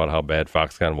talk about how bad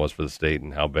Foxconn was for the state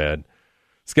and how bad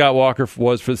Scott Walker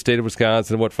was for the state of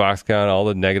Wisconsin, what Foxconn, all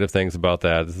the negative things about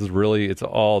that. This is really, it's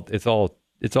all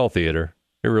theater.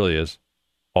 It really is.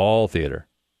 All theater.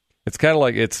 It's kind of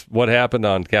like it's what happened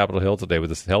on Capitol Hill today with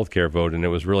this healthcare vote, and it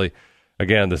was really,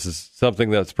 again, this is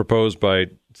something that's proposed by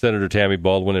Senator Tammy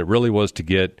Baldwin. It really was to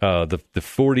get the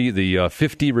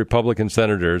 50 Republican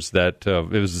senators that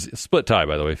it was a split tie,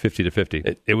 by the way,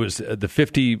 50-50. It was the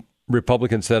 50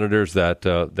 Republican senators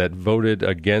that voted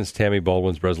against Tammy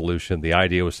Baldwin's resolution. The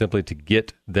idea was simply to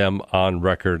get them on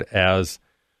record as,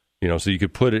 so you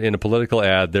could put it in a political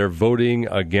ad. They're voting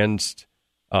against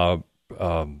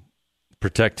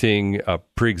protecting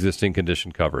pre-existing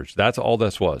condition coverage. That's all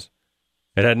this was.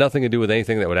 It had nothing to do with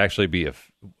anything that would actually be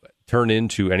turn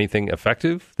into anything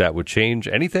effective that would change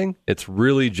anything. It's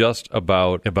really just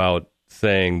about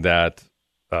saying that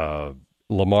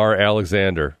Lamar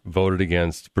Alexander voted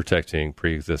against protecting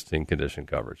pre-existing condition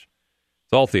coverage.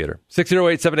 It's all theater.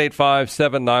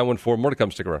 608-785-7914. More to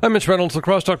come. Stick around. I'm Mitch Reynolds,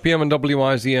 Lacrosse Talk PM and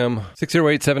WIZM.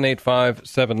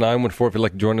 608-785-7914. If you'd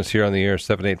like to join us here on the air,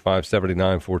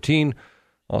 785-7914.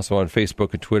 Also on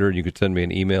Facebook and Twitter. You could send me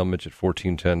an email, Mitch at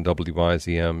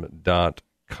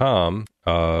 1410WIZM.com.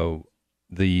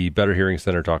 The Better Hearing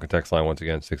Center talk and text line once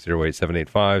again,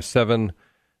 608-785-7914.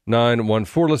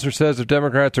 Listener says, if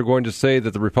Democrats are going to say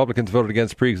that the Republicans voted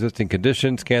against pre-existing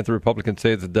conditions, can't the Republicans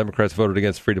say that the Democrats voted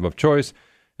against freedom of choice?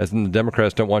 As in, the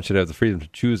Democrats don't want you to have the freedom to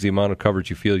choose the amount of coverage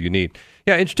you feel you need.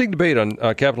 Yeah, interesting debate on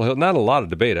Capitol Hill. Not a lot of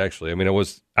debate, actually. I mean, it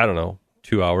was,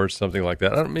 2 hours, something like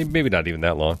that. Maybe not even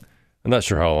that long. I'm not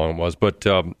sure how long it was, but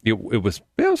it was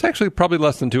actually probably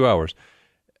less than 2 hours.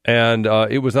 And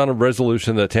it was on a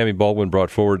resolution that Tammy Baldwin brought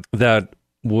forward that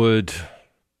would,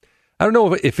 I don't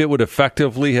know if it would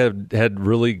effectively had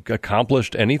really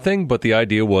accomplished anything, but the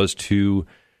idea was to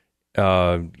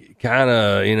kind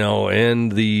of,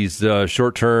 end these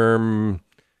short-term,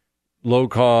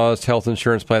 low-cost health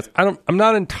insurance plans. I'm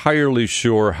not entirely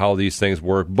sure how these things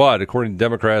work, but according to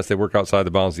Democrats, they work outside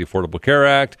the bounds of the Affordable Care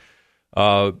Act.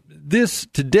 This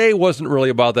today wasn't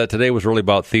really about that. Today was really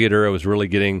about theater. It was really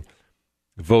getting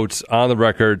votes on the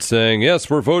record saying, yes,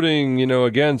 we're voting,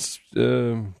 against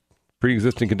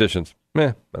pre-existing conditions.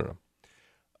 I don't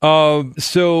know.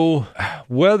 So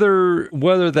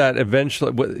whether that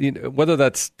eventually, whether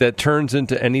that turns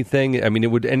into anything, I mean,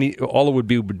 it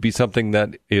would be something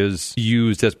that is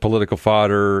used as political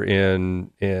fodder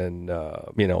in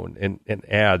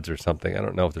ads or something. I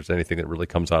don't know if there's anything that really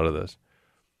comes out of this.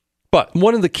 But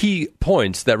one of the key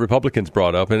points that Republicans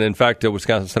brought up, and in fact,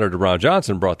 Wisconsin Senator Ron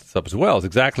Johnson brought this up as well, is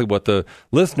exactly what the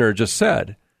listener just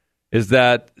said, is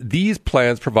that these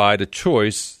plans provide a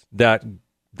choice that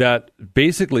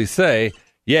basically say,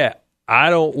 yeah, I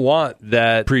don't want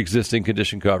that pre-existing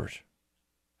condition coverage.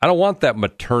 I don't want that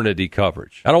maternity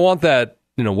coverage. I don't want that,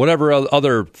 whatever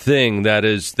other thing that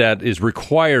is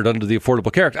required under the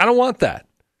Affordable Care Act. I don't want that.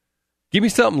 Give me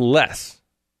something less.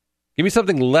 Give me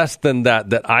something less than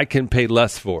that I can pay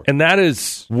less for. And that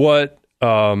is what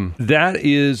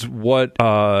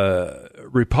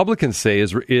Republicans say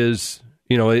is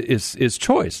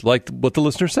choice, like what the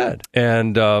listener said.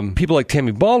 And people like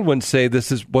Tammy Baldwin say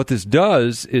this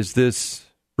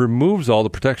removes all the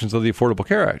protections of the Affordable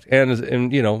Care Act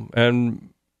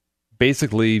and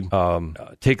basically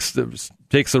takes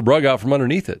the rug out from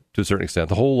underneath it to a certain extent,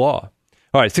 the whole law.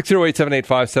 All right,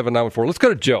 608-785-7914. Let's go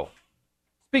to Joe.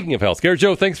 Speaking of healthcare,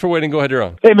 Joe, thanks for waiting. Go ahead, you're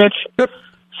on. Hey, Mitch. Yep.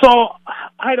 So,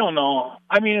 I don't know.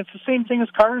 I mean, it's the same thing as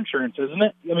car insurance, isn't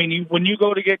it? I mean, when you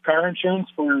go to get car insurance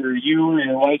for you and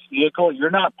your wife's vehicle,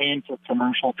 you're not paying for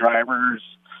commercial drivers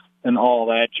and all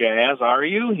that jazz, are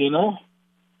you?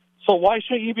 So why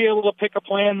shouldn't you be able to pick a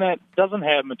plan that doesn't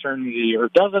have maternity or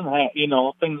doesn't have,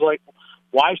 things like,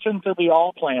 why shouldn't there be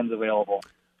all plans available?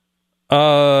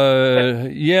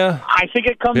 Yeah. I think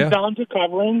it comes down to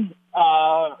covering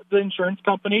the insurance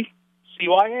company,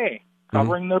 CYA,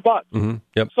 covering their butts. Mm-hmm.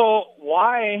 Yep. So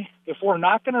why, if we're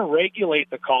not going to regulate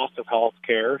the cost of health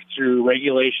care through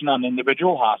regulation on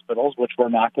individual hospitals, which we're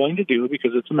not going to do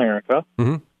because it's America,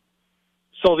 so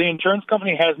the insurance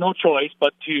company has no choice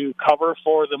but to cover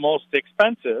for the most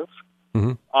expensive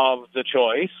of the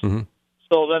choice,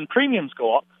 so then premiums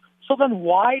go up. So then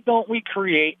why don't we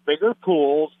create bigger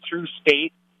pools through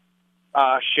state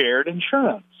shared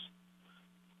insurance?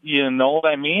 You know what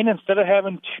I mean? Instead of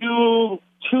having two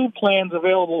plans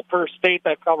available per state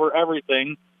that cover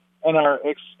everything and are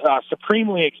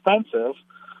supremely expensive,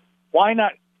 why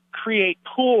not create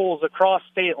pools across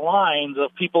state lines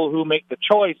of people who make the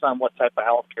choice on what type of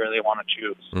health care they want to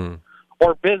choose?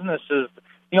 Or businesses.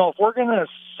 If we're going to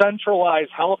centralize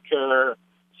health care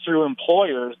through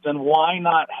employers, then why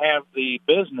not have the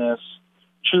business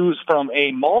choose from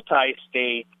a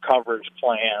multi-state coverage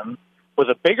plan with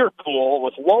a bigger pool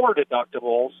with lower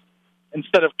deductibles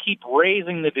instead of keep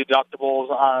raising the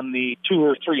deductibles on the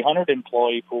 200 or 300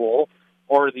 employee pool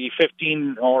or the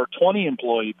 15 or 20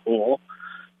 employee pool?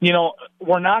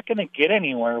 We're not going to get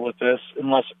anywhere with this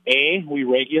unless A, we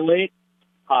regulate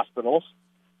hospitals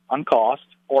on cost,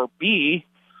 or B,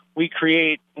 we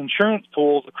create insurance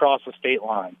pools across the state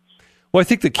lines. Well, I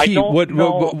think the key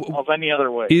of any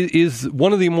other way is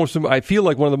one of the most. I feel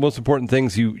like one of the most important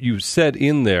things you said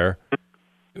in there.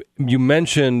 You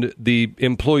mentioned the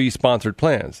employee-sponsored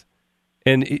plans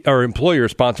or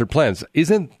employer-sponsored plans.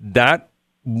 Isn't that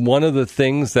one of the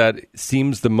things that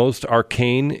seems the most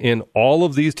arcane in all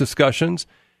of these discussions?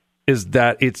 Is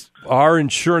that it's our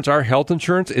insurance, our health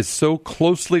insurance, is so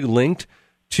closely linked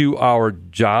to our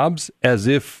jobs as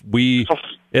if we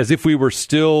as if we were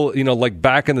still, like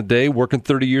back in the day, working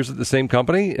 30 years at the same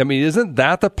company. I mean, isn't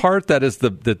that the part that is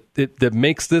that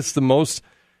makes this the most,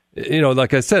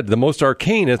 like I said, the most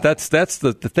arcane? Is that's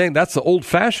the thing. That's the old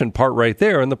fashioned part right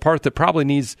there, and the part that probably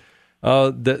needs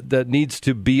that needs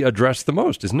to be addressed the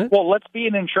most, isn't it? Well, let's be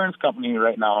an insurance company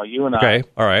right now, you and I. Okay,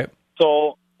 all right.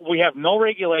 So we have no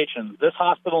regulations. This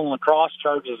hospital in La Crosse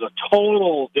charges a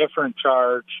total different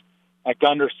charge at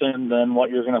Gunderson than what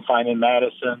you're going to find in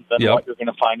Madison, than what you're going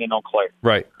to find in Eau Claire.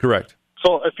 Right, correct.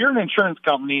 So if you're an insurance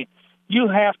company, you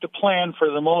have to plan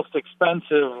for the most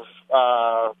expensive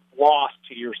loss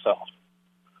to yourself.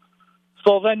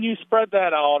 So then you spread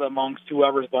that out amongst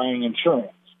whoever's buying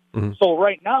insurance. Mm-hmm. So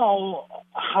right now,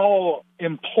 how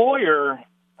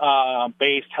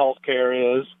employer-based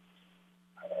healthcare is,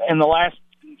 in the last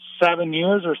 7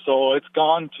 years or so, it's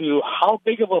gone to how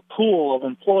big of a pool of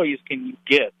employees can you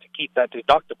get to keep that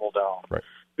deductible down? Right.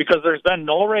 Because there's been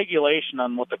no regulation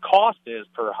on what the cost is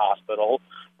per hospital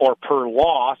or per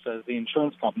loss, as the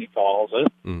insurance company calls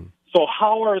it. Mm. So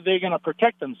how are they going to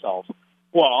protect themselves?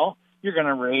 Well, you're going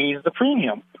to raise the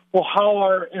premium. Well, how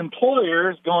are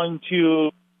employers going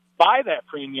to buy that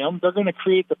premium? They're going to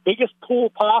create the biggest pool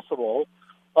possible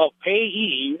of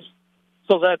payees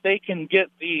so that they can get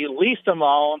the least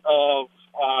amount of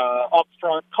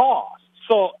upfront cost.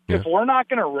 So if we're not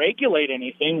going to regulate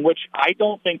anything, which I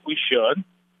don't think we should,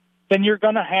 then you're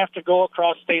going to have to go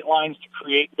across state lines to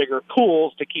create bigger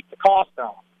pools to keep the cost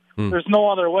down. There's no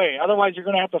other way. Otherwise, you're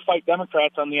going to have to fight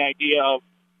Democrats on the idea of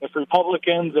if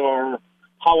Republicans or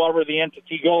however the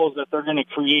entity goes that they're going to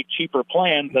create cheaper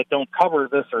plans that don't cover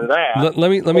this or that. Let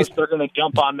me. They're going to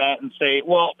jump on that and say,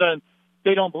 well, then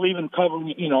they don't believe in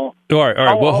covering, All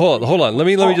right. Well, hold on. Let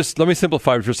me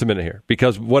simplify for just a minute here,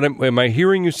 because what am I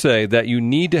hearing you say that you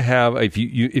need to have if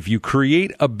you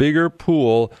create a bigger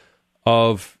pool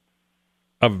of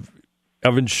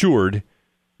insured,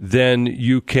 then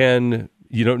you can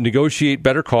negotiate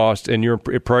better costs and your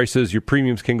prices, your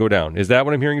premiums can go down. Is that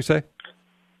what I'm hearing you say?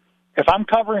 If I'm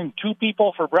covering 2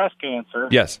 people for breast cancer,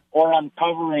 yes, or I'm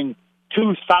covering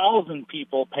 2,000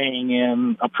 people paying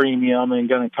in a premium and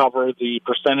going to cover the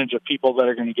percentage of people that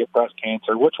are going to get breast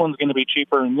cancer, which one's going to be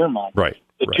cheaper in your mind? Right.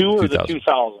 The 2 or 2,000. The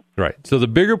 2,000? Right. So the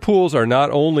bigger pools are not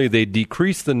only they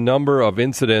decrease the number of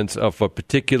incidents of a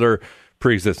particular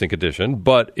pre-existing condition,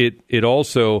 but it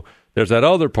also, there's that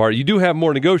other part. You do have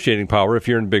more negotiating power if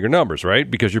you're in bigger numbers, right?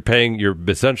 Because you're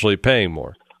essentially paying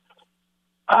more.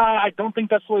 I don't think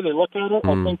that's the way they look at it.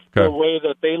 I think the way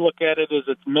that they look at it is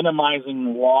it's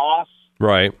minimizing loss.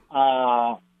 Right.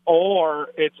 Or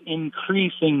it's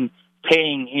increasing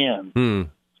paying in.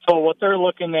 So what they're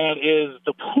looking at is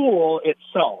the pool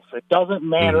itself. It doesn't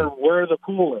matter where the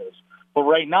pool is. But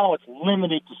right now it's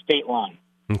limited to state line.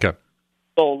 Okay.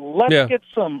 So let's get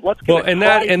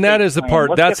that is the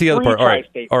part. That's the other part.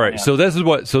 All right. So this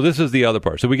is the other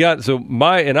part. So we got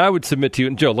and I would submit to you,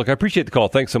 and Joe, look, I appreciate the call.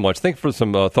 Thanks so much. Thanks for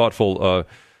some thoughtful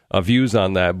views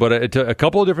on that. But a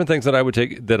couple of different things that I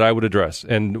would address,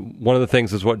 and one of the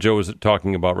things is what Joe was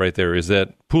talking about right there, is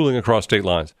that pooling across state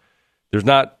lines. There's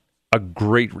not a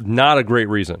great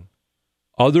reason,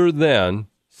 other than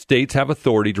states have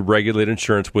authority to regulate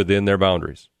insurance within their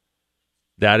boundaries.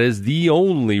 That is the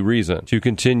only reason to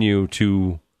continue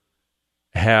to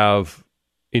have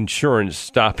insurance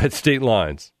stop at state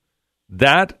lines.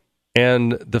 That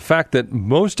and the fact that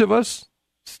most of us,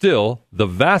 still, the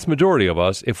vast majority of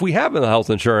us, if we have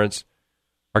health insurance,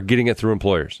 are getting it through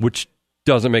employers, which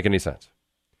doesn't make any sense.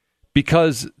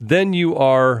 Because then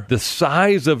the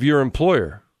size of your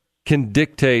employer can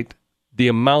dictate the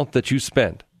amount that you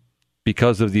spend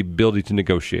because of the ability to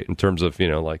negotiate in terms of,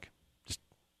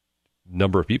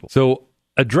 number of people. So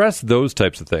address those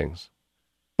types of things.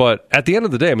 But at the end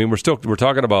of the day, I mean, we're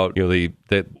talking about,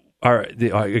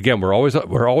 again, we're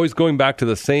always going back to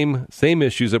the same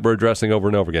issues that we're addressing over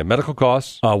and over again. Medical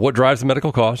costs, what drives the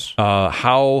medical costs,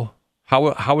 how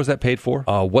is that paid for?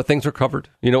 What things are covered?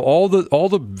 All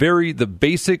the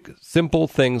basic simple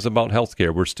things about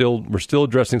healthcare we're still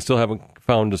addressing, still haven't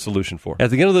found a solution for.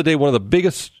 At the end of the day, one of the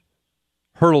biggest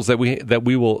hurdles that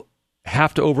we will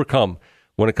have to overcome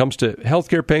when it comes to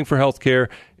healthcare, paying for healthcare,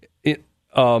 we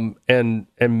don't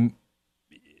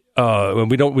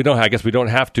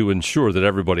have to ensure that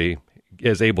everybody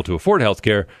is able to afford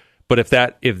healthcare. But if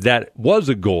that was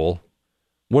a goal,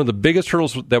 one of the biggest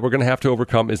hurdles that we're going to have to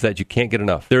overcome is that you can't get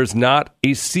enough. There's not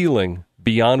a ceiling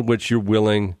beyond which you're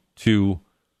willing to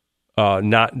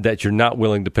you're not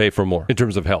willing to pay for more in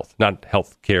terms of health, not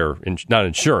healthcare, not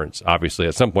insurance. Obviously,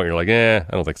 at some point you're like, I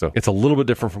don't think so. It's a little bit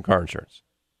different from car insurance.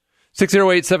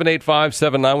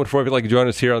 608-785-7914 if you'd like to join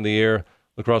us here on the air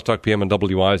La Crosse Talk PM on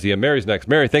WIZM. Mary's next.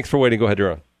 Mary, thanks for waiting. Go ahead,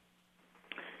 you're on.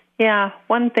 Yeah,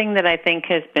 one thing that I think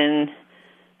has been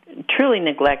truly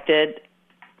neglected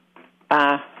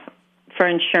for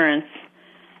insurance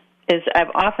is I've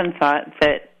often thought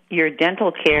that your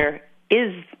dental care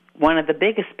is one of the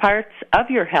biggest parts of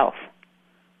your health.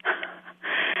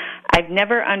 I've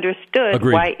never understood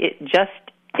Agreed. why it just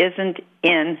isn't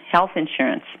in health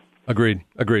insurance. Agreed.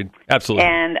 Absolutely.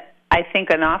 And I think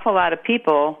an awful lot of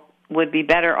people would be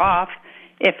better off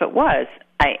if it was.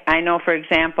 I know, for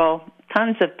example,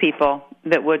 tons of people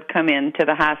that would come into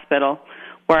the hospital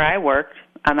where I worked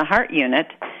on the heart unit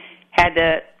had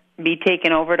to be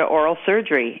taken over to oral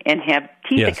surgery and have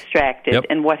teeth extracted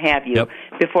and what have you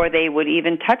before they would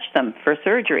even touch them for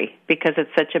surgery because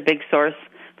it's such a big source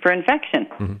for infection.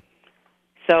 Mm-hmm.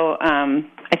 So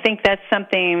I think that's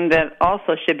something that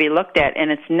also should be looked at, and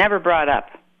it's never brought up.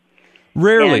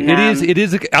 Rarely. And, it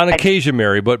is on occasion,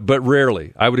 Mary, but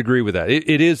rarely. I would agree with that.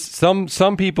 It is.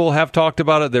 Some people have talked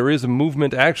about it. There is a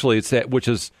movement, actually, which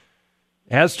has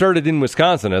started in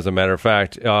Wisconsin, as a matter of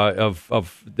fact,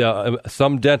 of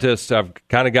some dentists have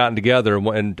kind of gotten together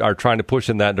and are trying to push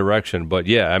in that direction. But,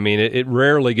 yeah, I mean, it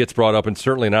rarely gets brought up, and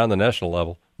certainly not on the national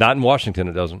level. Not in Washington,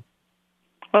 it doesn't.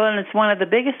 Well, and it's one of the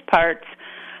biggest parts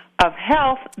of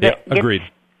health that gets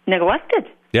neglected.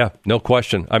 Yeah, no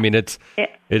question. I mean, it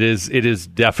is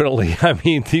definitely, I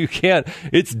mean,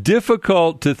 it's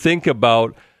difficult to think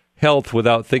about health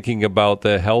without thinking about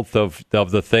the health of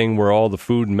the thing where all the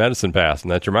food and medicine pass, and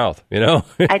that's your mouth, you know?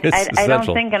 I don't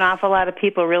think an awful lot of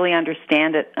people really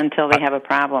understand it until they have a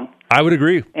problem. I would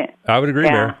agree.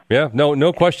 Mary. Yeah,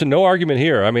 no question, no argument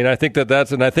here. I mean, I think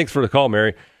that's, and thanks for the call,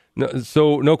 Mary.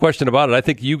 No question about it. I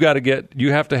think you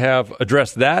have to have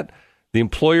addressed that. The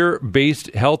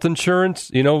employer-based health insurance,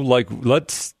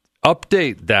 let's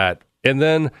update that. And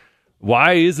then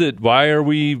why are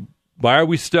we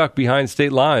stuck behind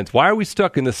state lines? Why are we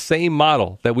stuck in the same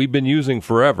model that we've been using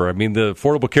forever? I mean, the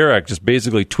Affordable Care Act just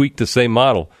basically tweaked the same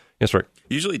model. Yes, right.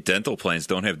 Usually dental plans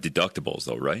don't have deductibles,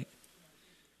 though, right?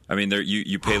 I mean,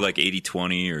 you pay like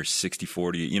 80-20 or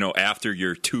 60-40, after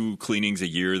your 2 cleanings a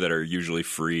year that are usually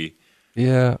free.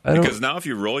 Yeah. Because now if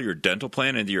you roll your dental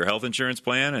plan into your health insurance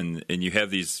plan and you have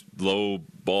these low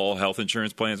ball health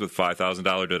insurance plans with $5,000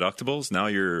 deductibles, now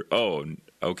you're,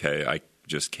 okay, I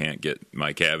just can't get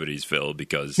my cavities filled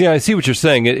because... Yeah, I see what you're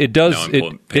saying. It does... Now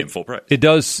I'm paying full price. It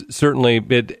does certainly...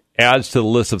 It adds to the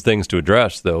list of things to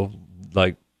address, though,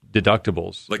 like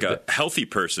deductibles. Like a healthy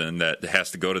person that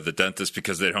has to go to the dentist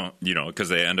because they don't, because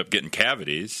they end up getting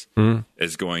cavities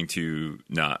is going to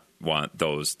not want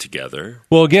those together.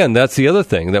 Well, again, that's the other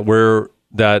thing that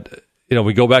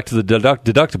we go back to the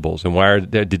deductibles, and why are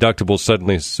deductibles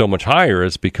suddenly so much higher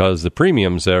is because the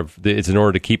premiums it's in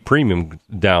order to keep premium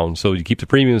down. So you keep the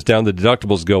premiums down, the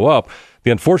deductibles go up. The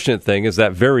unfortunate thing is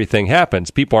that very thing happens.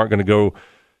 People aren't going to go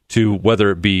to, whether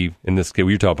it be, in this case,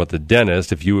 we were talking about the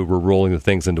dentist, if you were rolling the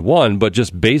things into one, but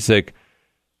just basic.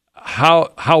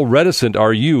 How reticent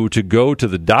are you to go to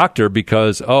the doctor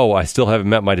because, I still haven't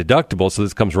met my deductible, so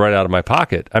this comes right out of my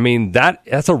pocket? I mean,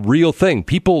 that's a real thing.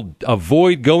 People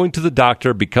avoid going to the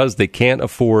doctor because they can't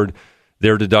afford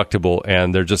their deductible,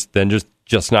 and they're just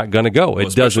not going to go. Well,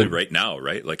 especially right now,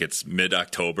 right? Like it's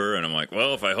mid-October, and I'm like,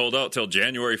 well, if I hold out till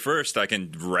January 1st, I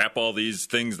can wrap all these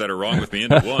things that are wrong with me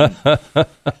into one.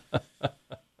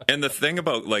 And the thing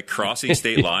about like crossing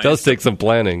state lines, it does take some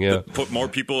planning. Yeah, put more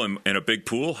people in a big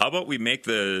pool. How about we make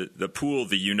the pool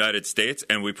the United States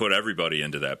and we put everybody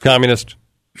into that pool?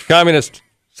 Communist,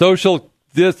 socialist.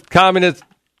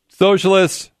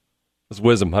 That's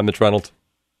wisdom. I'm Mitch Reynolds.